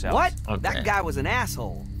protect ourselves. What? Okay. That guy was an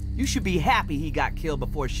asshole. You should be happy he got killed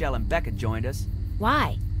before Shel and Becca joined us.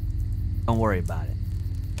 Why? Don't worry about it.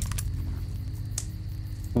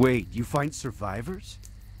 Wait, you find survivors?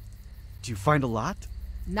 Do you find a lot?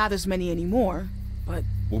 Not as many anymore, but...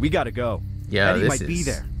 Well, we gotta go. Yeah, Eddie might be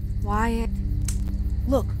there. Wyatt.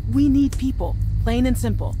 Look, we need people, plain and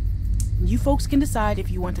simple. You folks can decide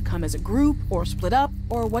if you want to come as a group, or split up,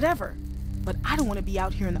 or whatever. But I don't want to be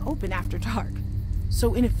out here in the open after dark.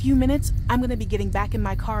 So in a few minutes, I'm going to be getting back in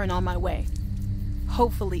my car and on my way.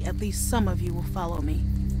 Hopefully, at least some of you will follow me.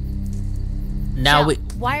 Now Shel,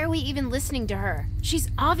 why are we even listening to her? She's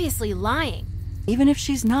obviously lying. Even if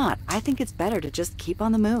she's not, I think it's better to just keep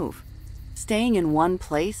on the move. Staying in one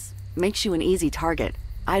place makes you an easy target.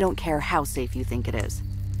 I don't care how safe you think it is.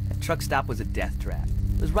 That truck stop was a death trap.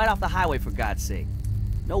 It was right off the highway, for God's sake.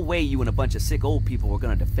 No way you and a bunch of sick old people were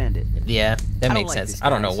gonna defend it. Yeah, that I don't makes like sense. this, I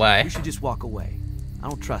don't know guys. why. We should just walk away. I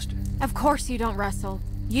don't trust her. Of course you don't, Russell.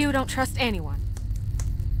 You don't trust anyone.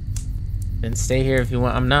 Then stay here if you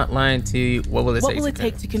want. I'm not lying to you. What will it What will it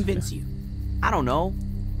take to convince you? I don't know.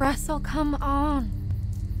 Russell, come on.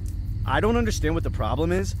 I don't understand what the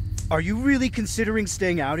problem is. Are you really considering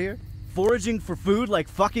staying out here? Foraging for food like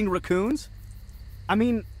fucking raccoons? I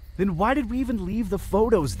mean, then why did we even leave the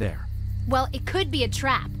photos there? Well, it could be a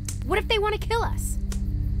trap. What if they want to kill us?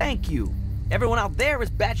 Thank you. Everyone out there is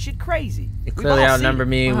batshit crazy. You clearly outnumber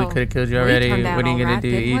me. We Well, could have killed you we already. turned out What are you all gonna right,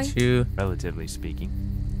 do? didn't Eat you? Relatively speaking.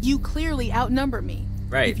 You clearly outnumber me.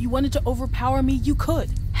 Right. If you wanted to overpower me, you could.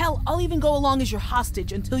 Hell, I'll even go along as your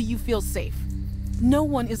hostage until you feel safe. No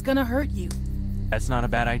one is gonna hurt you. That's not a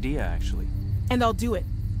bad idea, actually. And I'll do it.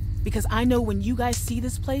 Because I know when you guys see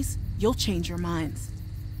this place, you'll change your minds.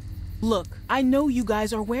 Look, I know you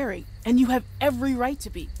guys are wary, and you have every right to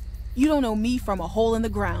be. You don't know me from a hole in the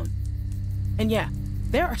ground. And yeah,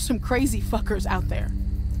 there are some crazy fuckers out there.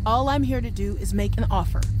 All I'm here to do is make an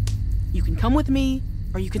offer. You can come with me,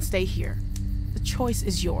 or you can stay here. The choice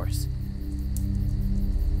is yours.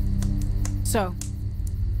 So,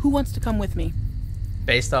 who wants to come with me?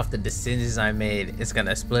 Based off the decisions I made, it's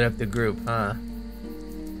gonna split up the group, huh?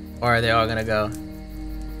 Or are they all gonna go?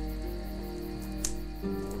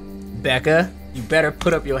 Becca, you better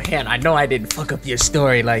put up your hand. I know I didn't fuck up your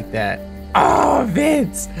story like that. Oh,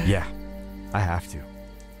 Vince! Yeah, I have to.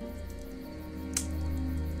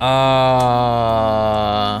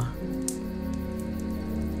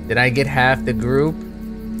 Did I get half the group?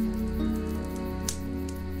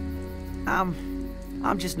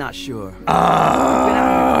 I'm just not sure. We've been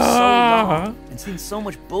out here for so long and seen so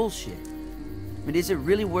much bullshit. I mean, is it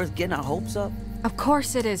really worth getting our hopes up? Of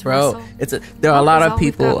course it is, Bro, Russell. there are a Hope lot is of all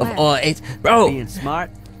we've people got of left. all ages. Bro, Being smart,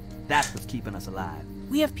 that's what's keeping us alive.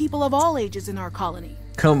 We have people of all ages in our colony.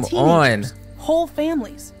 come Teenagers, on. Whole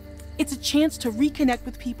families. It's a chance to reconnect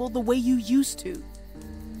with people the way you used to.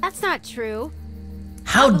 That's not true.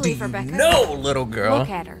 How do believe you her, Becca. know, little girl? Look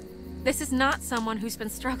at her. This is not someone who's been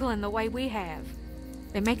struggling the way we have.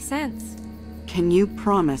 It makes sense. Can you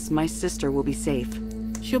promise my sister will be safe?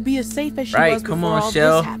 She'll be as safe as she Right, was come before on, all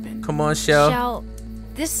Shel. this happened. Come on, Shel. Shel,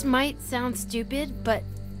 this might sound stupid, but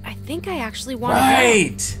I think I actually want to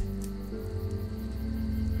Right.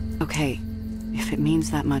 Okay, if it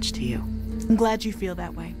means that much to you. I'm glad you feel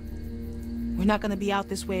that way. We're not going to be out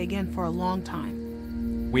this way again for a long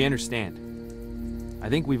time. We understand. I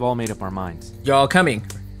think we've all made up our minds. Y'all coming.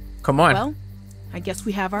 Come on. Well, I guess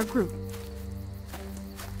we have our group.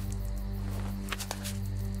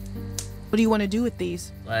 What do you want to do with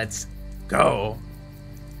these? Let's go.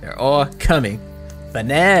 They're all coming.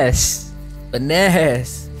 Finesse.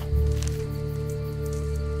 Finesse.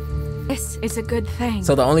 This is a good thing.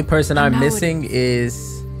 So the only person I I'm know it missing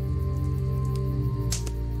is...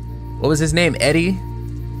 What was his name? Eddie?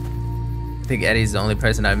 I think Eddie's the only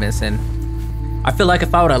person I'm missing. I feel like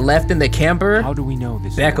if I would have left in the camper, how do we know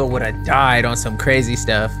this? Becca would have died on some crazy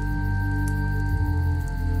stuff.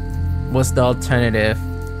 What's the alternative?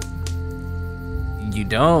 You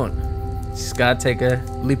don't. Just gotta take a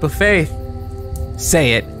leap of faith.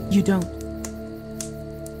 Say it. You don't.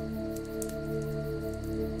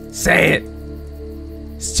 Say it.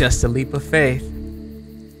 It's just a leap of faith.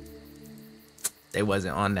 They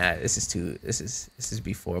wasn't on that. This is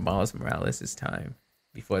before Miles Morales' time.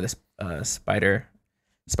 Before the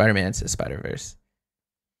Spider-Man to Spider-Verse.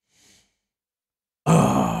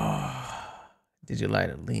 Oh, did you light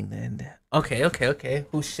a lean in? Okay.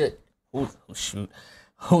 Whose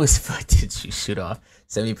foot did you shoot off?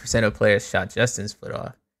 70% of players shot Justin's foot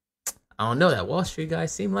off. I don't know. That Wall Street guy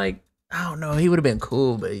seemed like, I don't know. He would have been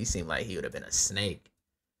cool, but he seemed like he would have been a snake.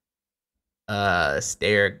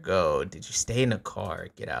 Stay or go. Did you stay in the car?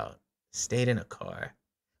 Get out. Stayed in a car.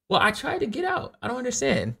 Well, I tried to get out. I don't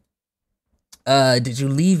understand. Did you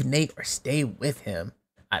leave Nate or stay with him?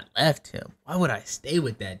 I left him. Why would I stay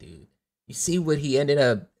with that dude? You see what he ended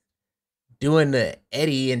up doing the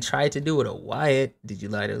Eddie and tried to do it to Wyatt. Did you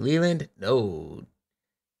lie to Leland? No.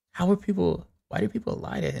 Why do people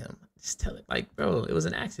lie to him? Just tell it, like, bro, it was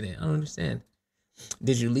an accident. I don't understand.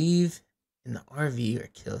 Did you leave in the RV or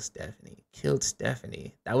kill Stephanie? Killed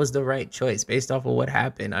Stephanie. That was the right choice based off of what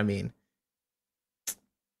happened. I mean,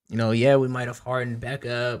 you know, yeah, we might have hardened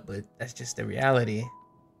Becca, but that's just the reality.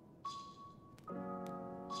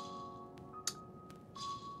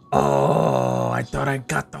 Oh, I thought I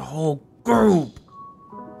got the whole group.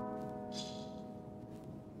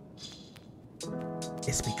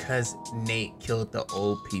 It's because Nate killed the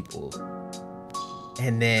old people.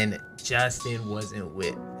 And then Justin wasn't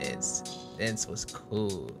with Vince. Vince was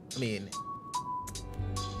cool. I mean,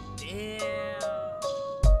 damn.